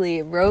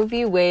 Firstly, Roe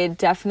v. Wade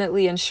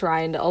definitely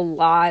enshrined a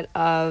lot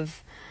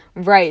of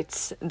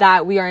rights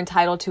that we are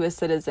entitled to as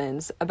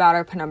citizens about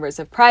our penumbras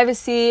of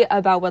privacy,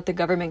 about what the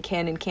government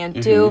can and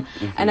can't do,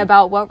 and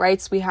about what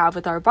rights we have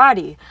with our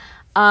body.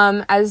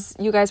 As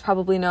you guys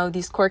probably know,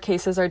 these court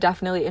cases are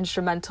definitely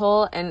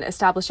instrumental in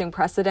establishing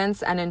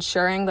precedents and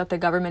ensuring that the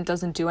government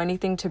doesn't do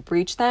anything to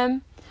breach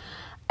them.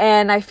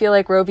 And I feel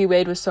like Roe v.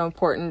 Wade was so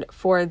important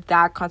for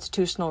that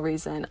constitutional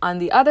reason. On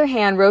the other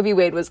hand, Roe v.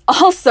 Wade was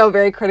also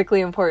very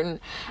critically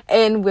important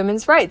in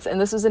women's rights.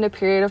 And this was in a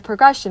period of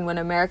progression when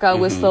America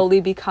was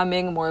slowly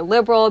becoming more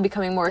liberal,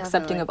 becoming more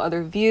accepting of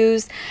other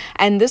views.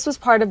 And this was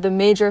part of the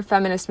major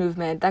feminist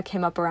movement that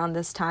came up around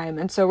this time.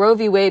 And so Roe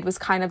v. Wade was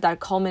kind of that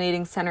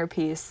culminating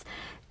centerpiece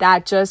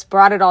that just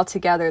brought it all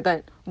together,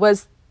 that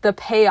was the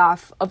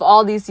payoff of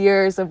all these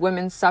years of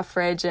women's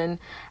suffrage and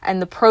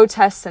the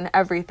protests and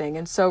everything.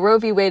 And so Roe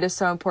v. Wade is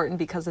so important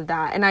because of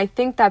that. And I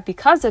think that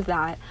because of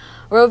that,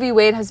 Roe v.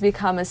 Wade has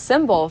become a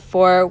symbol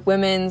for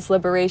women's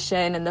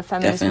liberation and the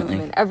feminist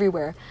movement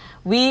everywhere.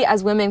 We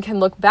as women can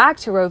look back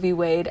to Roe v.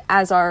 Wade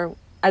as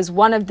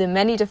one of the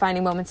many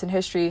defining moments in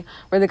history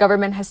where the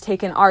government has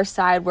taken our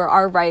side, where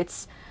our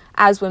rights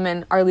as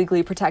women are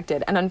legally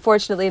protected. And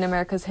unfortunately, in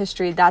America's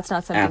history, that's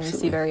not something we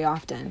see very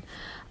often.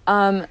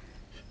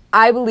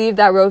 I believe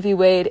that Roe v.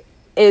 Wade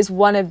is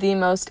one of the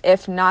most,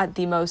 if not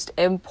the most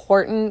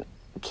important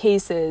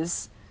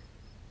cases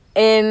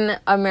in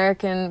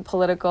American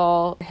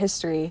political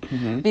history,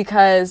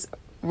 because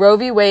Roe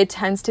v. Wade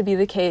tends to be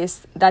the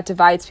case that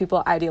divides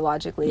people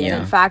ideologically. Yeah.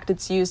 And in fact,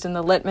 it's used in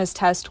the litmus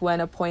test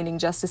when appointing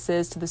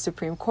justices to the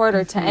Supreme Court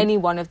or to any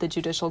one of the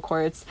judicial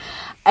courts.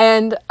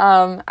 And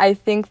I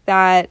think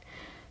that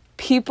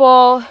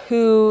people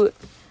who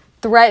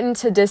threaten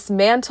to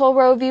dismantle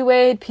Roe v.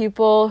 Wade,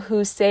 people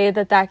who say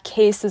that that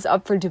case is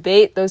up for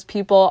debate, those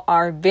people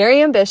are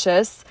very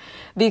ambitious,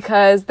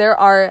 because there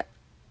are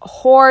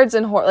hordes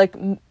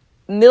and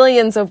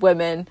millions of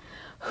women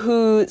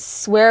who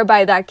swear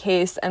by that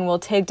case and will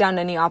take down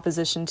any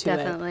opposition to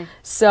Definitely. it.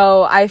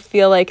 So I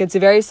feel like it's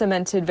very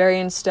cemented, very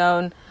in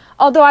stone.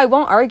 Although I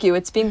won't argue,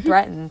 it's being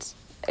threatened.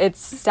 Its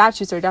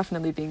statutes are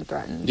definitely being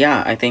threatened.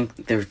 Yeah, I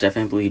think there's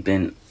definitely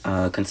been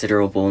a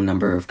considerable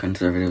number of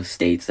conservative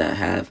states that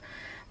have,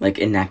 like,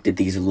 enacted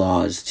these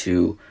laws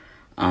to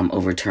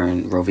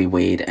overturn Roe v.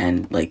 Wade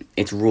and, like,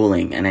 its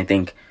ruling. And I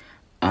think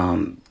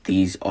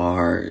these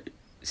are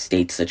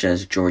states such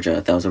as Georgia,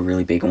 that was a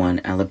really big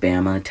one,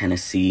 Alabama,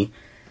 Tennessee,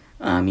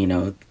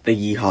 the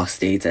yeehaw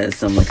states, as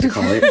some like to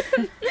call it.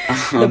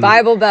 The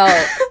Bible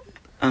Belt.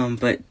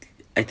 But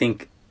I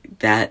think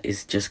that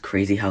is just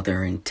crazy how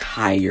there are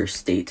entire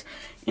states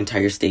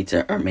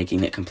are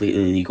making it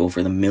completely illegal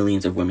for the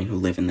millions of women who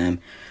live in them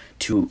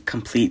to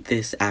complete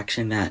this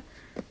action that,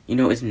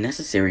 is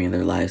necessary in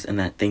their lives, and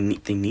that they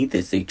need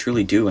this. They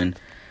truly do. And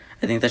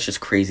I think that's just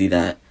crazy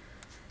that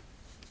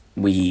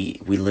we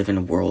live in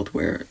a world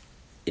where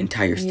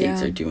entire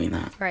states are doing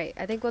that. Right.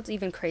 I think what's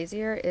even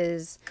crazier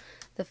is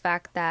the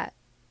fact that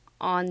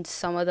on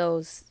some of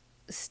those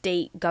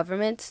state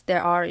governments,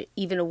 there are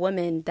even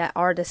women that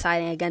are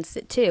deciding against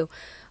it too,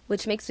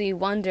 which makes me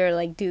wonder,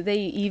 like, do they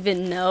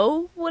even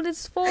know what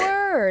it's for,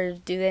 or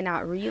do they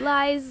not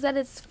realize that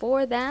it's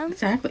for them?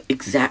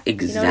 Exactly.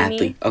 You know what I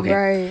mean? Okay.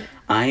 Right.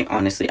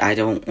 I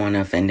don't want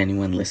to offend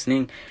anyone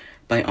listening,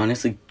 but I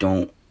honestly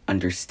don't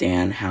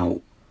understand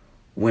how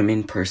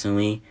women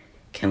personally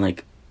can,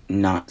 like,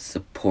 not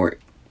support,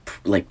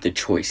 like, the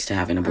choice to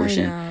have an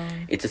abortion. I know.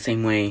 It's the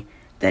same way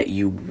that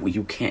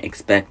you can't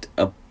expect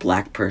a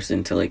black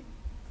person to, like,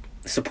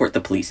 support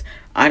the police.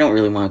 I don't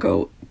really want to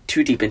go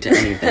too deep into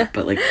any of that,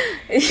 but, like,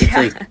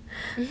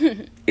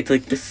 it's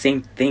like the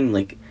same thing.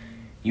 Like,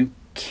 you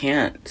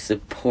can't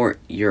support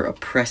your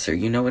oppressor.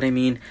 You know what I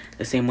mean?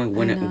 The same way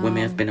women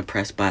have been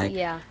oppressed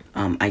by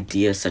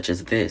ideas such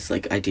as this,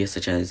 like ideas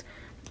such as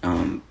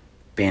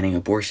banning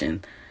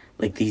abortion,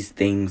 like these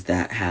things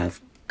that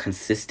have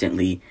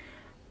consistently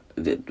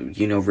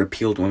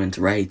repealed women's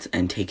rights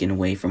and taken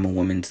away from a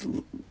woman's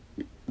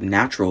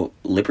natural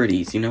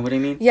liberties. You know what I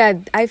mean? Yeah,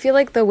 I feel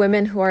like the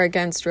women who are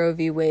against Roe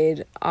v.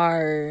 Wade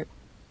are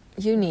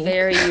unique.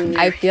 Very unique.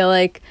 I feel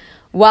like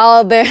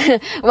while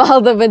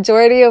the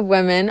majority of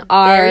women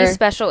are very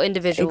special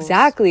individuals.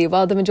 Exactly.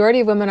 While the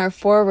majority of women are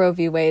for Roe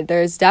v. Wade,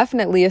 there's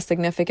definitely a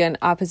significant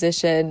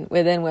opposition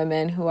within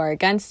women who are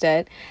against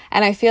it.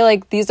 And I feel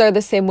like these are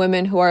the same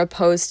women who are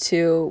opposed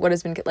to what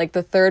has been like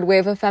the third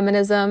wave of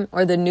feminism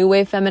or the new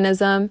wave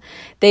feminism.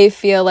 They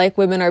feel like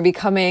women are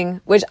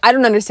becoming, which I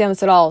don't understand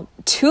this at all,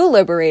 too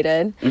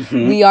liberated.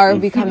 We are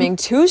becoming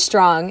too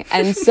strong.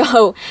 And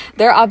so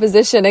their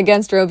opposition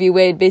against Roe v.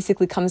 Wade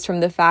basically comes from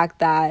the fact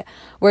that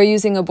we're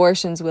using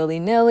abortions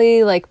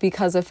willy-nilly. Like,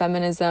 because of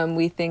feminism,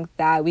 we think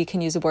that we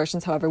can use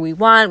abortions however we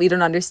want. We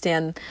don't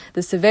understand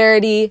the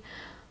severity.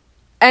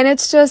 And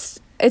it's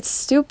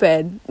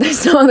stupid.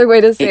 There's no other way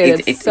to say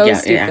it. It's so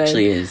stupid. It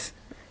actually is.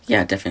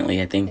 Yeah,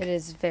 definitely. I think it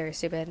is very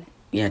stupid.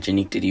 Yeah,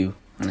 Janique, did you?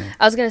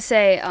 I was going to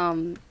say,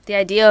 the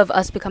idea of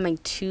us becoming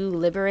too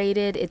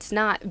liberated, it's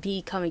not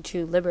becoming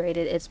too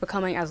liberated. It's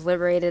becoming as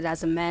liberated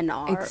as men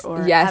are,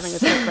 or having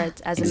as much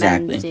rights as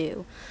men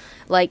do.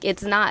 Like,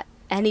 it's not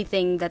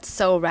anything that's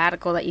so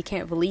radical that you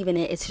can't believe in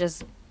it. It's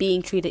just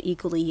being treated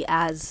equally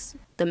as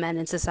the men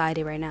in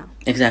society right now.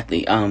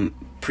 Exactly.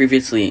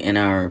 Previously in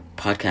our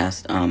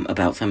podcast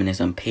about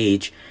feminism,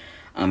 Paige,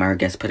 our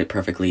guest, put it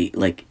perfectly.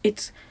 Like,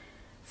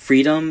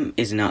 freedom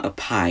is not a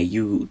pie.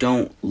 You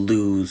don't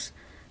lose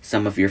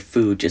some of your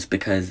food just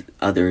because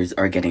others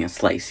are getting a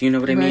slice. You know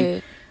what I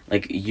mean?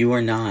 Like, you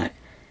are not...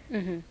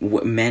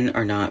 men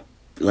are not,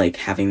 like,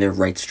 having their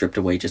rights stripped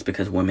away just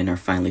because women are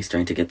finally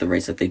starting to get the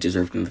rights that they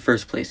deserved in the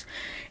first place.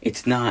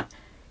 It's not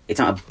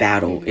a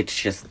battle. It's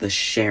just the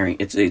sharing.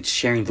 It's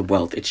sharing the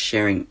wealth. It's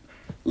sharing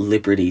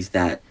liberties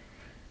that,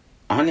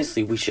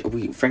 honestly, we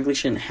frankly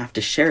shouldn't have to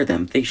share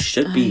them. They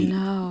should be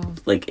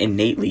like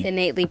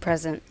innately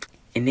present.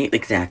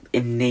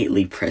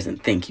 Innately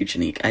present. Thank you,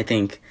 Janique. I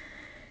think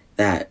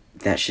that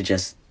should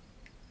just,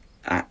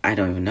 I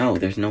don't even know.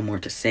 There's no more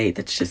to say.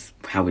 That's just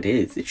how it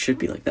is. It should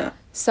be like that.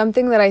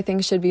 Something that I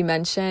think should be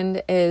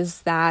mentioned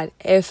is that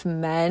if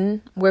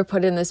men were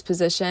put in this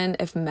position,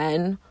 if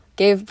men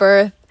gave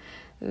birth,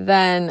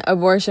 then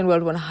abortion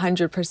would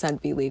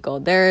 100% be legal.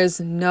 There is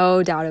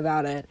no doubt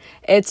about it.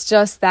 It's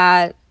just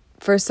that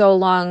for so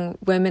long,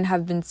 women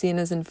have been seen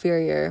as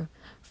inferior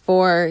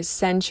for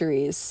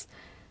centuries.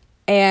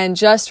 And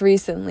just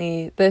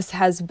recently, this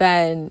has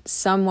been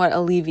somewhat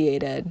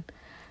alleviated.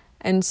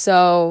 And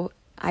so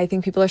I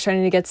think people are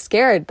starting to get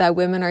scared that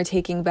women are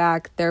taking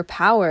back their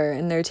power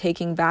and they're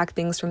taking back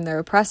things from their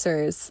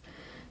oppressors.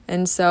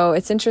 And so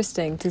it's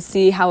interesting to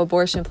see how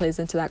abortion plays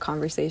into that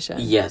conversation.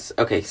 Yes.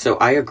 Okay. So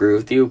I agree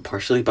with you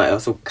partially, but I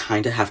also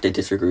kind of have to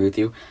disagree with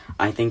you.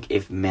 I think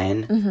if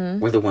men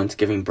were the ones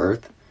giving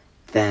birth,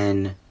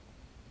 then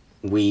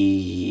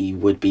we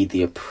would be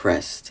the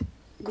oppressed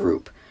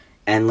group.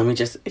 And let me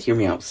just hear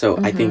me out. So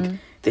I think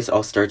this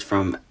all starts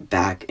from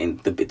back in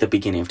the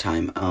beginning of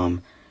time,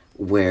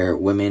 where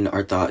women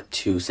are thought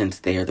to, since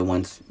they are the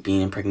ones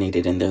being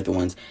impregnated and they're the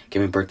ones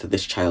giving birth to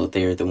this child,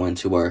 they are the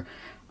ones who are,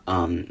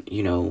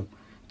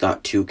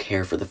 thought to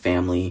care for the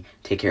family,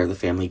 take care of the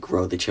family,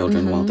 grow the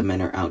children, while the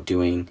men are out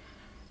doing,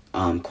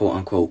 quote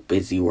unquote,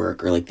 busy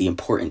work, or like the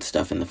important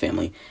stuff in the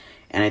family.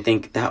 And I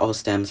think that all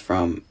stems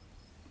from,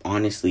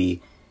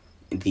 honestly,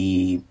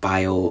 the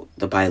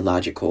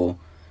biological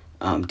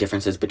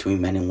differences between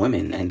men and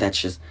women. And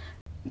that's just,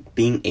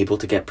 being able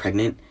to get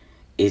pregnant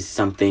is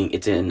something,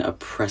 it's an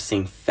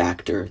oppressing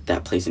factor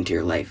that plays into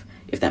your life,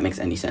 if that makes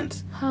any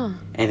sense. And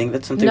I think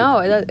that's something...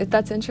 No,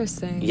 that's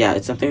interesting. Yeah,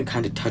 it's something we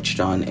kind of touched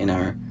on in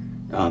our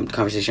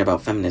conversation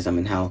about feminism,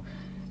 and how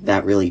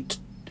that really,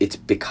 it's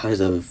because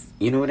of,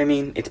 you know what I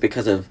mean? It's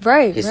because of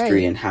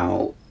history and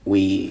how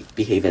we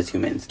behave as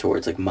humans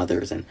towards, like,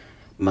 mothers and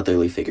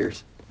motherly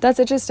figures. That's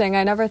interesting.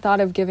 I never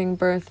thought of giving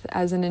birth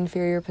as an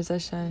inferior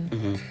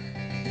position.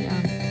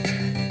 Yeah.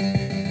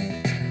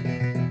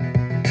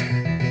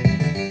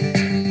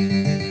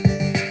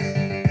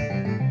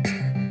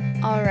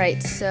 All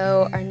right,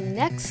 so our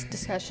next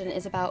discussion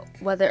is about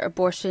whether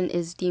abortion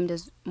is deemed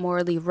as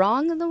morally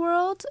wrong in the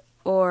world,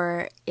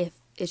 or if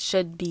it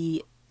should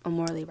be a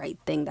morally right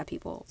thing that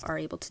people are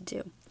able to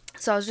do.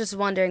 So I was just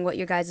wondering what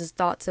your guys'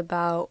 thoughts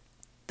about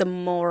the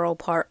moral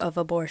part of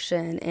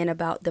abortion and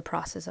about the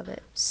process of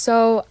it.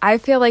 So I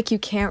feel like you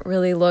can't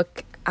really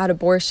look at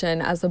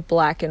abortion as a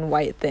black and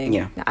white thing.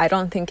 Yeah. I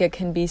don't think it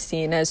can be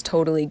seen as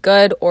totally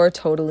good or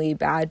totally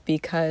bad,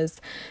 because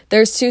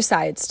there's two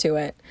sides to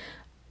it.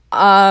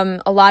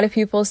 A lot of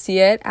people see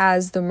it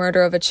as the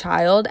murder of a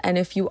child, and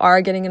if you are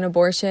getting an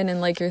abortion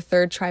in like your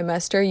third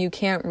trimester, you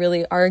can't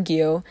really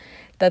argue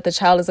that the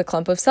child is a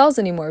clump of cells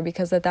anymore,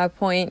 because at that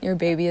point your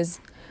baby is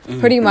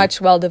pretty much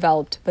well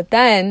developed. But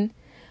then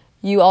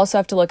you also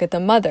have to look at the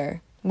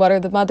mother. What are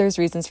the mother's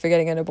reasons for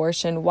getting an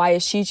abortion? Why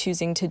is she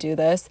choosing to do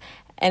this?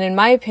 And in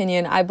my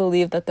opinion, I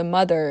believe that the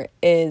mother's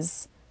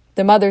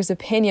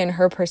opinion,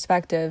 her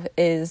perspective,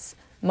 is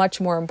much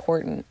more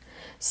important.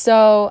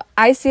 So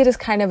I see it as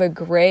kind of a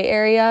gray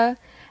area,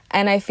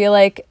 and I feel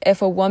like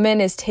if a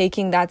woman is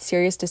taking that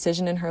serious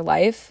decision in her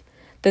life,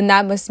 then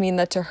that must mean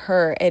that to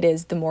her it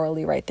is the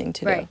morally right thing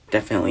to do.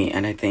 Definitely.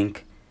 And I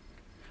think,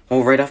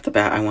 well, right off the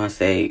bat, I want to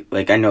say,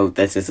 like, I know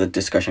this is a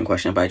discussion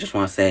question, but I just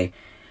want to say,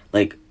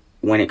 like,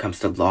 when it comes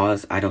to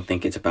laws, I don't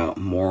think it's about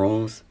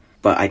morals,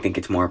 but I think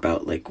it's more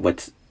about, like,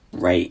 what's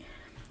right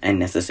and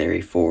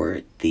necessary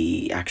for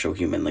the actual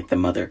human, like the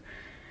mother.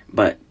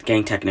 But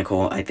getting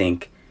technical, I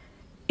think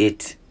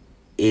it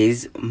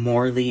is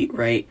morally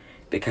right,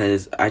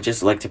 because I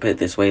just like to put it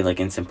this way, like,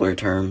 in simpler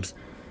terms.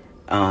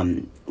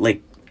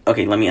 Like,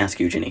 okay, let me ask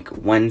you, Janique,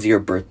 when's your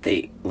birth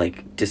date?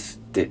 Like, just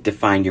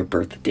define your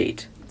birth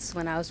date. It's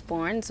when I was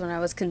born. It's when I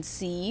was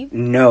conceived.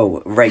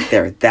 No, right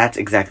there. That's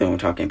exactly what I'm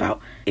talking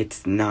about.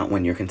 It's not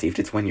when you're conceived.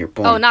 It's when you're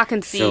born. Oh, not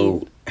conceived.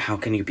 So how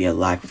can you be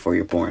alive before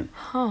you're born?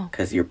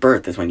 Because your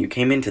birth is when you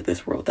came into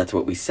this world. That's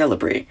what we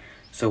celebrate.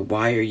 So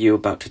why are you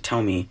about to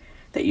tell me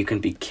that you can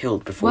be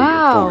killed before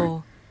you're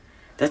born?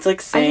 That's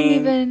like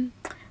saying,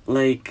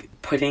 like,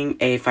 putting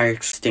a fire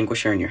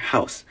extinguisher in your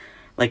house.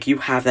 Like, you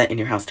have that in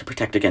your house to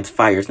protect against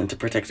fires and to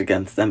protect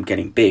against them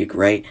getting big,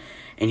 right?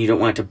 And you don't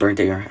want it to burn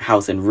down your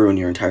house and ruin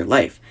your entire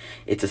life.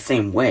 It's the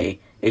same way.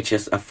 It's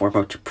just a form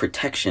of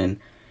protection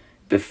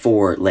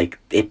before, like,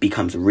 it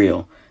becomes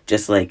real.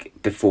 Just like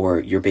before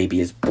your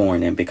baby is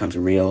born and becomes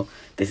real,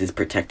 this is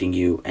protecting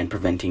you and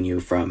preventing you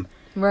from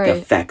the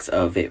effects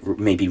of it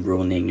maybe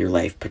ruining your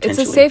life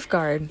potentially. It's a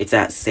safeguard. It's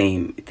that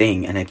same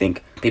thing, and I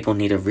think people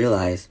need to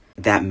realize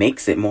that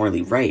makes it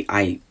morally right.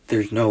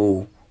 There's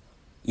no,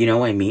 you know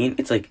what I mean?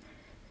 It's like,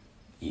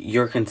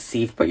 you're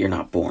conceived, but you're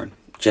not born.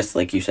 Just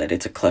like you said,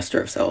 it's a cluster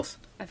of cells.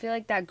 I feel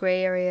like that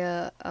gray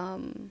area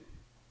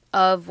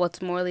of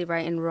what's morally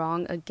right and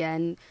wrong,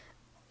 again,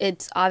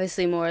 it's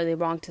obviously morally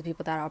wrong to the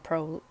people that are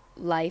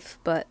pro-life,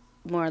 but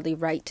morally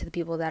right to the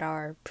people that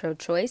are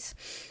pro-choice.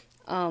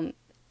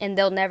 And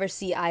they'll never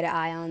see eye to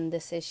eye on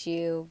this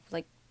issue.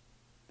 Like,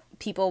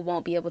 people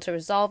won't be able to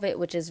resolve it,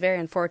 which is very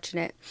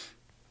unfortunate.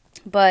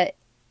 But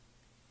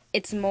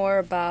it's more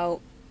about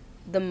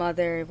the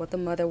mother, what the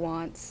mother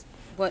wants,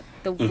 what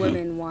the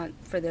women want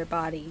for their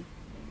body,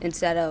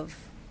 instead of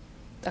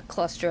a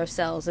cluster of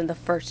cells in the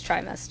first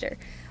trimester,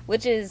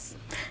 which is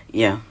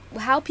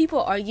how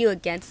people argue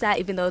against that,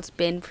 even though it's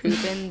been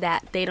proven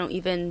that they're not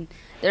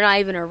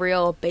even a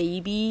real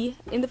baby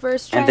in the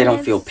first trimester. And they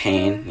don't feel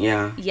pain.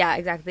 Yeah,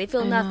 exactly. They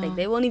feel nothing.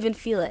 They won't even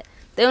feel it.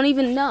 They don't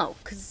even know,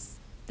 because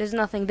there's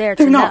nothing there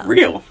to know. They're not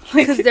real.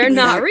 Because they're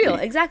not real.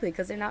 Exactly,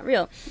 because they're not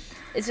real.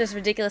 It's just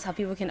ridiculous how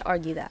people can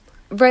argue that.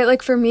 Right,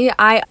 like for me,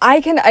 I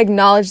can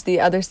acknowledge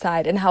the other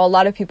side and how a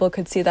lot of people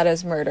could see that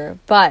as murder.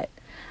 But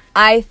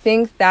I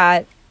think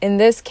that in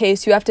this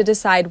case, you have to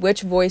decide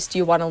which voice do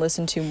you want to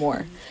listen to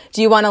more.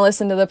 Do you want to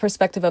listen to the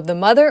perspective of the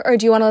mother, or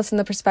do you want to listen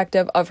to the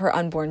perspective of her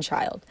unborn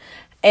child?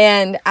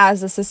 And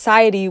as a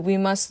society, we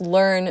must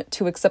learn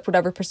to accept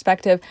whatever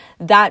perspective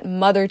that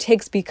mother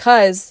takes,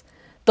 because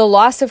the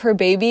loss of her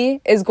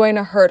baby is going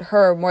to hurt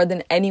her more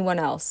than anyone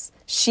else.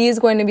 She's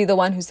going to be the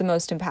one who's the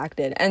most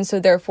impacted. And so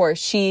therefore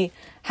she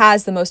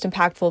has the most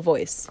impactful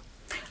voice.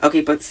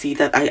 Okay, but see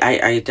that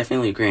I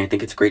definitely agree. I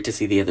think it's great to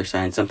see the other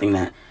side, something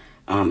that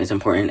is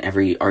important in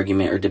every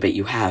argument or debate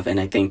you have. And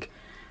I think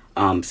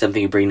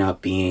something you bring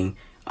up being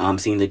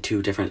seeing the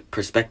two different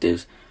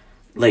perspectives.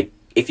 Like,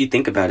 if you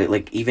think about it,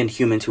 like, even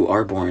humans who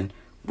are born,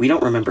 we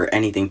don't remember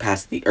anything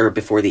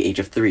before the age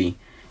of 3.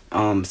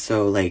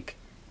 So, like,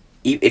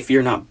 if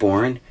you're not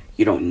born,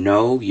 you don't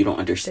know, you don't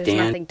understand. There's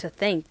nothing to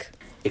think.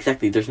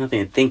 Exactly, there's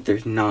nothing to think.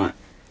 There's nothing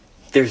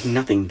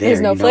there.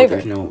 There's no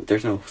flavor.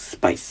 There's no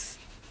spice.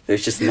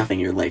 There's just nothing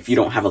in your life. You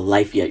don't have a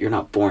life yet. You're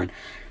not born.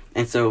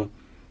 And so,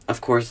 of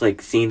course,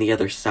 like, seeing the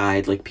other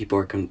side, like, people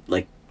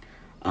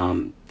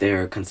are,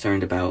 they're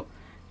concerned about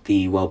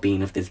the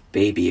well-being of this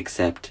baby,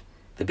 except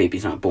the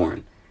baby's not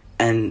born.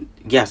 And,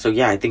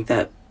 I think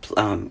that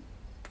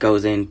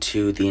goes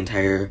into the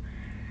entire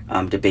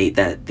debate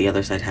that the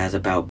other side has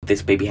about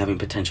this baby having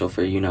potential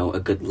for, a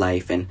good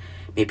life. And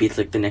maybe it's,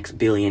 like, the next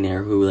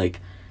billionaire who,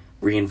 like,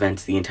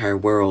 reinvents the entire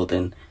world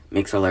and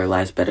makes all our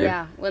lives better.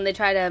 Yeah, when they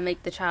try to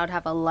make the child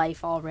have a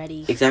life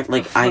already. Exactly.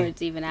 Like, before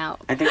it's even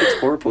out. I think it's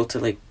horrible to,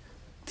 like,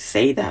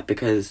 say that,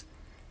 because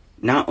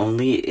not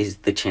only is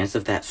the chance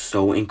of that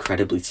so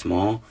incredibly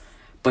small,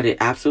 but it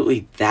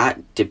absolutely,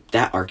 that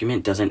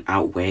argument doesn't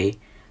outweigh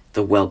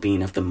the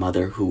well-being of the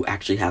mother who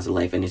actually has a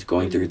life and is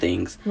going through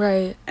things.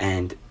 Right.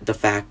 And the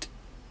fact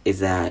is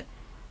that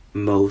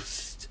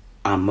most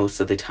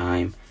of the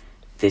time,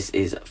 this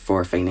is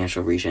for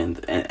financial reasons,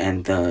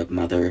 and the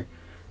mother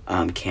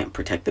can't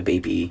protect the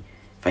baby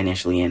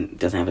financially and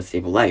doesn't have a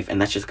stable life,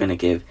 and that's just going to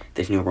give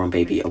this newborn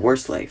baby a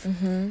worse life.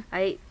 Mm-hmm.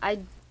 I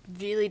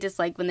really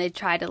dislike when they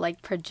try to,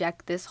 like,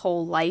 project this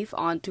whole life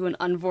onto an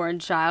unborn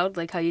child,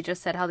 like how you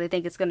just said, how they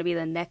think it's going to be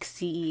the next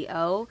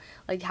CEO.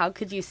 Like, how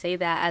could you say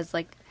that as,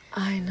 like,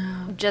 I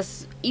know,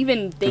 just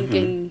even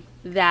thinking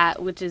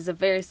that, which is a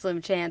very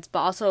slim chance, but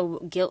also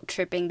guilt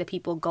tripping the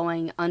people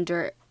going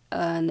under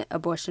an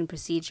abortion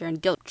procedure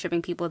and guilt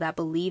tripping people that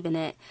believe in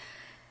it,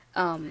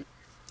 in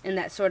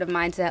that sort of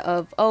mindset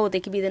of, oh, they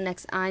could be the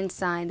next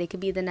Einstein, they could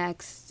be the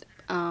next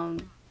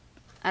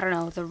I don't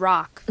know, The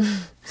Rock,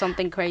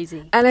 something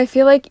crazy. And I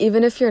feel like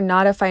even if you're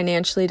not a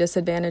financially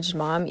disadvantaged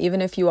mom, even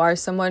if you are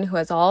someone who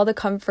has all the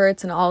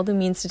comforts and all the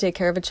means to take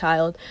care of a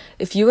child,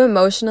 if you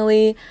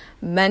emotionally,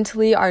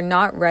 mentally are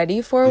not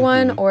ready for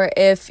one, or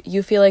if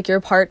you feel like your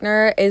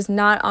partner is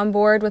not on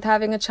board with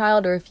having a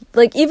child, or if,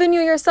 like, even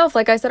you yourself,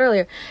 like I said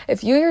earlier,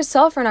 if you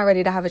yourself are not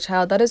ready to have a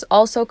child, that is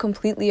also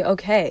completely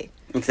okay.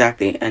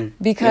 Exactly. And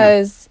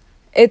because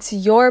it's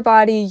your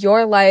body,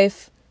 your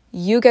life.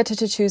 You get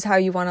to choose how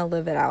you want to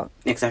live it out.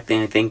 Exactly.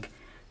 And I think,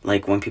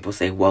 like, when people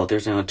say, well,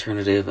 there's an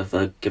alternative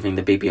of giving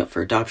the baby up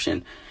for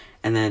adoption,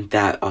 and then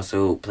that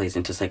also plays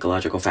into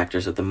psychological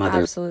factors of the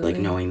mother. Absolutely.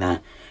 Like, knowing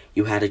that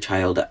you had a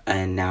child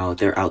and now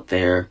they're out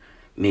there,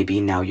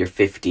 maybe now you're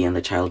 50 and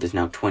the child is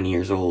now 20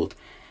 years old,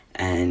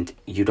 and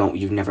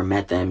you've never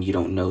met them, you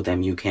don't know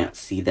them, you can't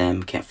see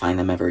them, can't find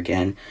them ever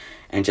again.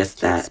 And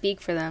just Can't that speak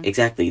for them.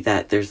 Exactly.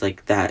 That there's,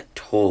 like, that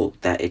toll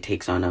that it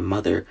takes on a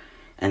mother,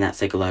 and that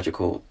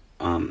psychological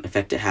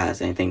effect it has.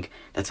 And I think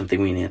that's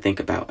something we need to think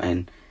about.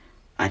 And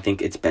I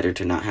think it's better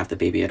to not have the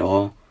baby at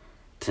all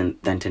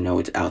than to know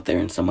it's out there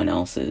in someone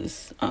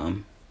else's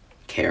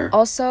care.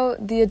 Also,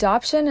 the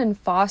adoption and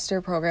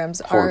foster programs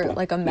Horrible. are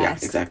like a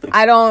mess. Yeah, exactly.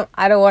 I don't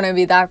want to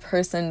be that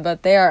person,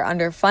 but they are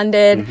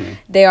underfunded.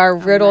 They are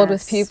riddled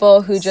with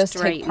people who just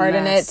take part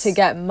in it to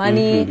get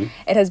money.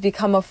 It has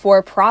become a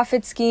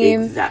for-profit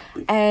scheme.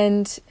 Exactly.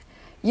 And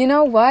you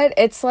know what?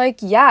 It's like,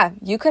 yeah,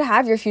 you could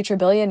have your future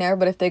billionaire,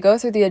 but if they go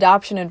through the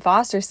adoption and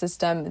foster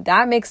system,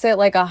 that makes it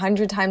like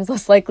 100 times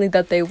less likely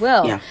that they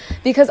will. Yeah.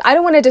 Because I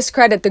don't want to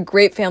discredit the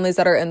great families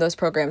that are in those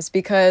programs,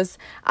 because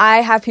I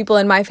have people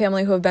in my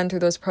family who have been through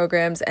those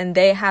programs, and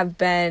they have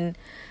been,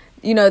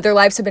 their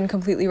lives have been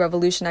completely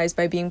revolutionized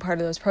by being part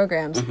of those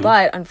programs.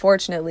 But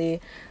unfortunately,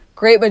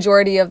 great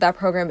majority of that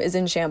program is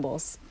in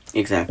shambles.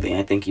 Exactly.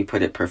 I think you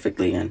put it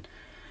perfectly. And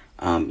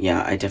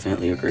I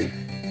definitely agree.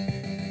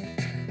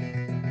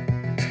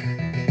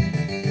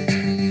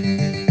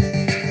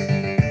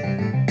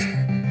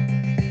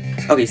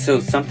 Okay, so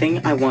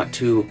something I want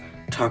to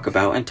talk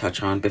about and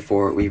touch on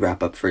before we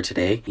wrap up for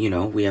today.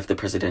 We have the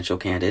presidential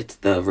candidates,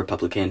 the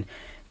Republican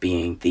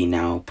being the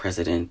now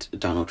President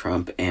Donald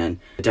Trump, and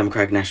the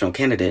Democratic national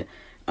candidate,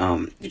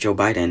 Joe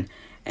Biden.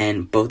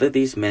 And both of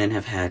these men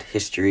have had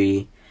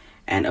history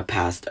and a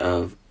past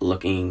of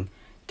looking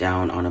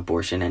down on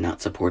abortion and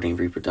not supporting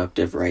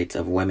reproductive rights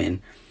of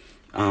women.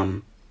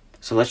 So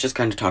let's just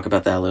kind of talk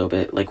about that a little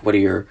bit. Like, what are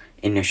your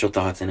initial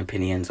thoughts and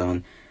opinions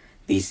on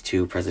these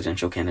two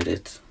presidential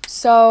candidates?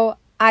 So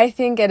I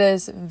think it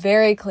is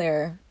very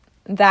clear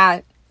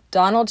that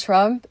Donald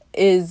Trump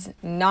is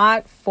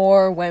not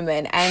for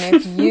women. And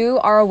if you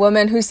are a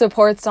woman who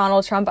supports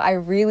Donald Trump, I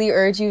really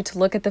urge you to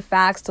look at the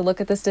facts, to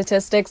look at the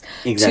statistics,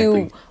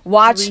 Exactly. to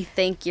watch...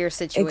 Rethink your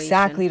situation.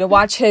 Exactly, to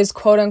watch his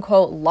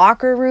quote-unquote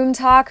locker room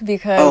talk,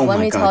 because Oh let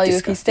my me God, tell you,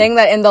 disgusting. if he's saying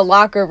that in the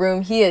locker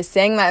room, he is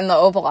saying that in the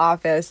Oval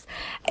Office.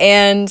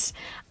 And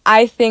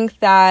I think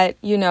that,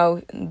 you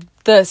know,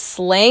 the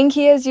slang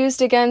he has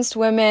used against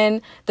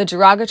women, the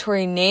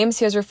derogatory names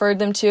he has referred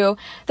them to,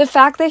 the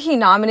fact that he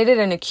nominated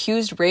an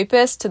accused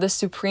rapist to the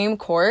Supreme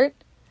Court,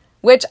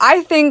 which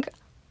I think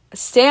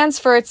stands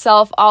for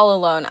itself all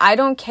alone. I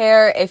don't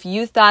care if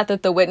you thought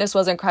that the witness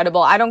wasn't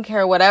credible. I don't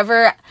care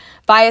whatever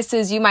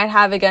biases you might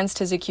have against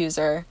his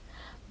accuser.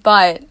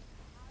 But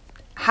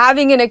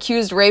having an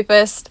accused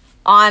rapist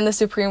on the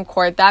Supreme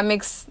Court, that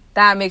makes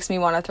me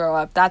want to throw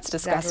up. That's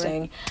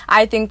disgusting. Exactly.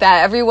 I think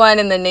that everyone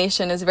in the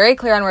nation is very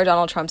clear on where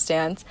Donald Trump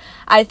stands.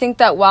 I think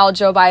that while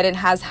Joe Biden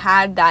has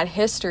had that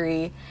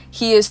history,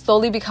 he is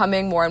slowly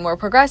becoming more and more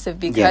progressive,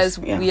 because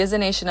we as a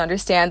nation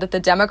understand that the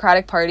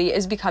Democratic Party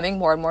is becoming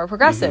more and more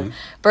progressive.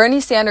 Mm-hmm. Bernie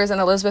Sanders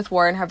and Elizabeth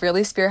Warren have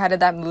really spearheaded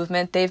that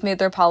movement. They've made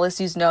their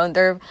policies known.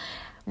 They're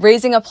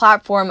raising a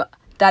platform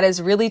that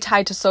is really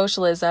tied to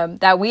socialism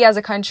that we as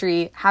a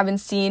country haven't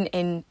seen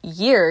in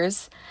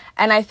years.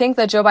 And I think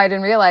that Joe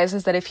Biden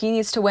realizes that if he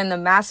needs to win the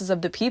masses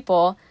of the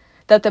people,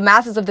 that the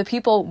masses of the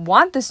people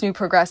want this new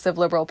progressive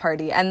liberal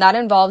party. And that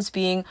involves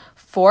being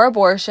for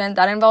abortion.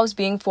 That involves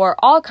being for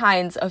all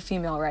kinds of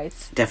female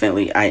rights.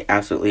 Definitely. I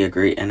absolutely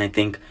agree. And I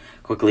think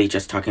quickly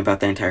just talking about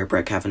the entire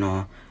Brett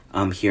Kavanaugh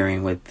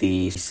hearing with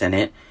the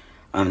Senate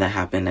that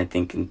happened, I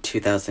think, in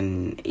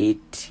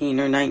 2018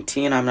 or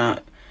 19. I'm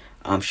not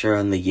sure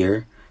on the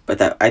year. But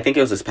that I think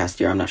it was this past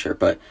year. I'm not sure.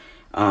 But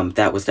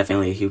that was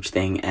definitely a huge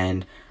thing.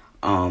 And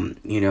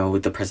you know,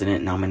 with the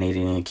president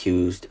nominating an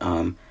accused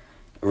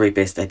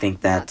rapist, I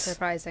think that's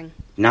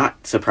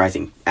not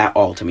surprising at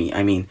all to me.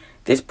 I mean,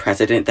 this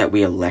president that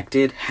we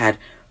elected had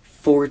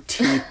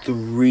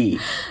 43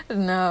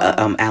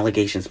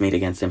 allegations made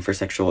against him for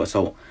sexual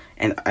assault,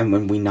 and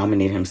when we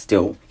nominated him,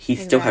 he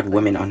still had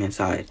women on his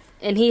side,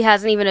 and he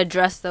hasn't even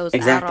addressed those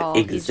at all.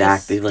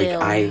 Exactly.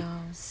 Like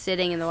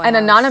sitting in the White and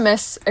House.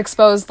 Anonymous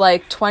exposed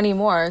like 20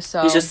 more,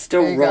 so he's just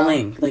still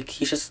rolling. Like,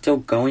 he's just still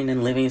going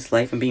and living his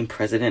life and being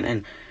president,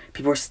 and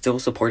people are still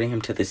supporting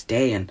him to this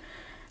day. And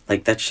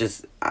like, that's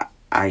just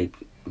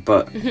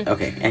but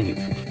okay,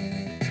 anyway.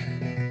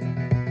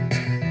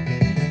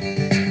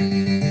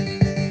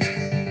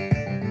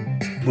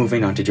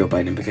 Moving on to Joe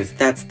Biden, because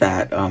that's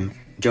that.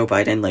 Joe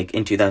Biden, like,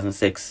 in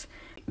 2006,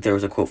 there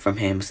was a quote from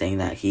him saying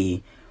that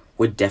he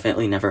would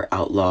definitely never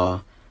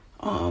outlaw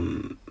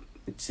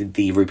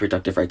the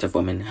reproductive rights of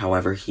women.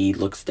 However, he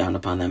looks down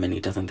upon them and he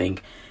doesn't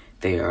think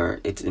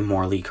it's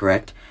morally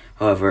correct.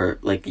 However,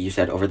 like you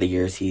said, over the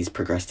years, he's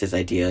progressed his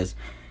ideas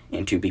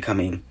into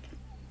becoming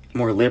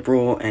more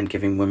liberal and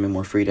giving women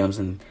more freedoms,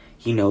 and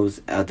he knows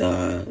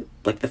the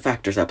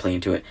factors that play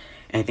into it.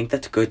 And I think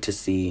that's good to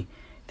see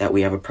that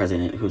we have a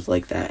president who's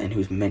like that and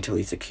who's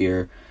mentally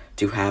secure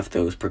to have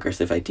those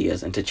progressive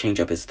ideas and to change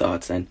up his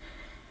thoughts. And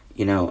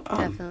you know,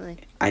 definitely.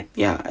 I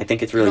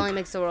think it's really... It only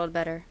makes the world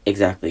better.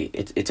 Exactly.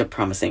 It's a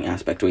promising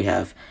aspect we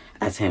have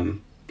as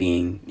him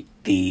being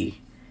the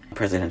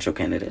presidential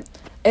candidate.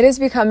 It is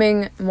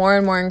becoming more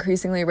and more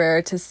increasingly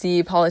rare to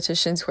see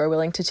politicians who are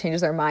willing to change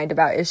their mind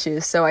about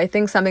issues. So I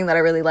think something that I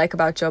really like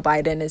about Joe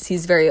Biden is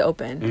he's very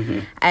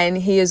open. And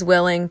he is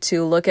willing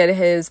to look at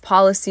his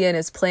policy and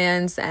his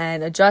plans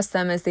and adjust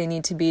them as they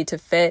need to be to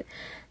fit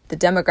the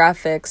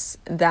demographics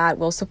that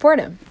will support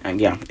him.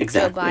 Yeah,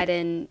 exactly. Joe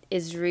Biden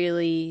is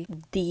really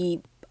the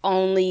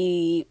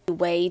only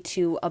way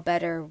to a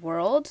better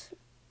world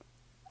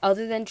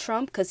other than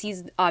Trump, because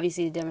he's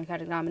obviously the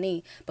Democratic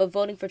nominee. But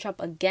voting for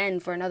Trump again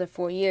for another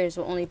 4 years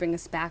will only bring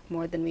us back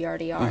more than we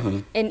already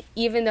are. And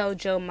even though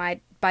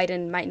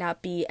Biden might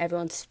not be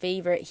everyone's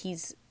favorite,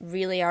 he's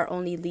really our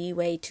only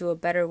leeway to a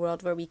better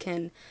world where we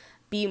can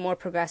be more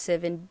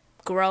progressive and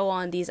grow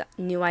on these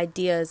new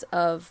ideas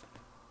of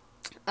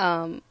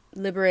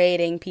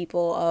liberating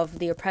people of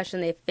the oppression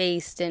they've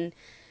faced and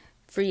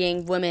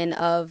freeing women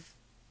of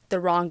the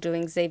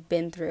wrongdoings they've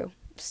been through,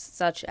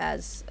 such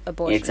as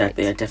abortion.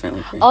 Exactly, rights. I definitely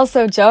agree.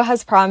 Also, Joe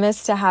has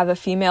promised to have a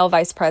female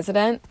vice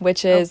president,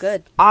 which is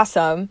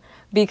awesome,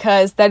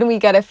 because then we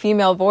get a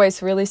female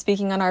voice really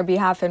speaking on our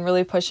behalf and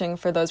really pushing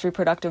for those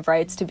reproductive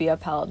rights to be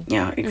upheld.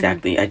 Yeah,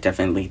 exactly. I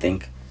definitely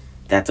think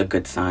that's a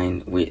good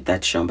sign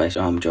that's shown by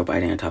Joe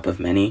Biden on top of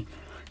many.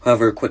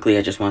 However, quickly,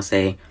 I just want to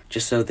say,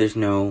 just so there's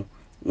no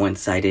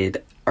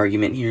one-sided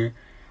argument here,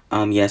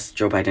 yes,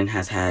 Joe Biden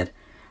has had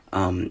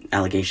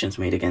allegations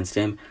made against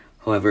him.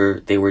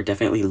 However, they were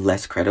definitely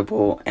less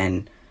credible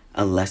and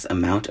a less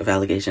amount of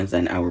allegations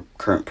than our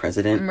current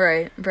president.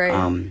 Right.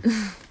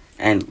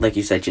 And like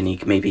you said,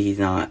 Janique, maybe he's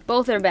not...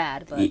 Both are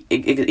bad, but...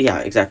 Yeah,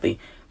 exactly.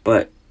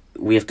 But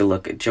we have to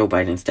look at Joe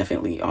Biden's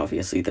definitely,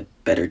 obviously, the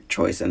better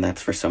choice, and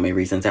that's for so many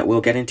reasons that we'll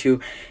get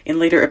into in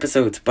later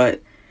episodes.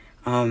 But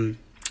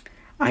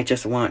I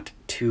just want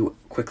to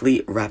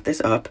quickly wrap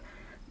this up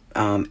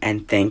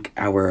and thank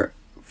our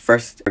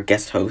first our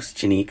guest host,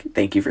 Janique.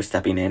 Thank you for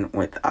stepping in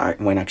with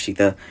when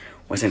Akshita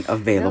wasn't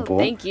available.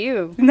 No, thank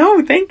you.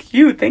 No, thank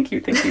you.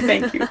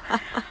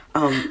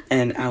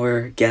 And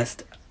our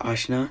guest,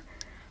 Ashna.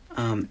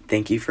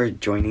 Thank you for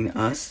joining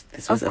us.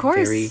 This was a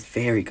very,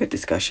 very good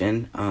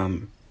discussion.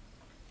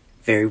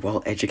 Very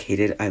well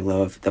educated. I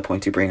love the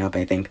points you bring up.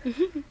 I think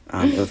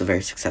it was a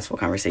very successful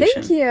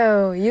conversation. Thank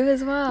you. You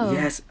as well.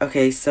 Yes.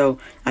 Okay, so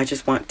I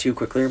just want to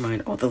quickly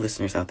remind all the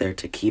listeners out there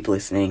to keep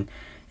listening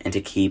and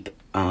to keep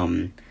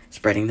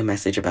spreading the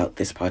message about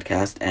this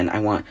podcast. And I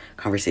want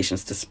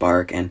conversations to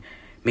spark and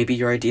maybe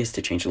your ideas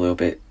to change a little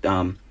bit.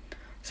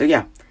 So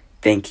yeah,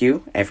 thank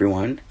you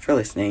everyone for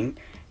listening.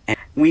 And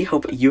we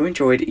hope you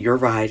enjoyed your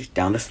ride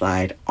down the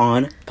slide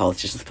on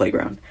Politicians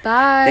Playground.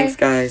 Bye. Thanks,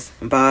 guys.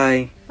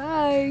 Bye.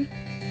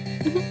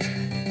 Bye.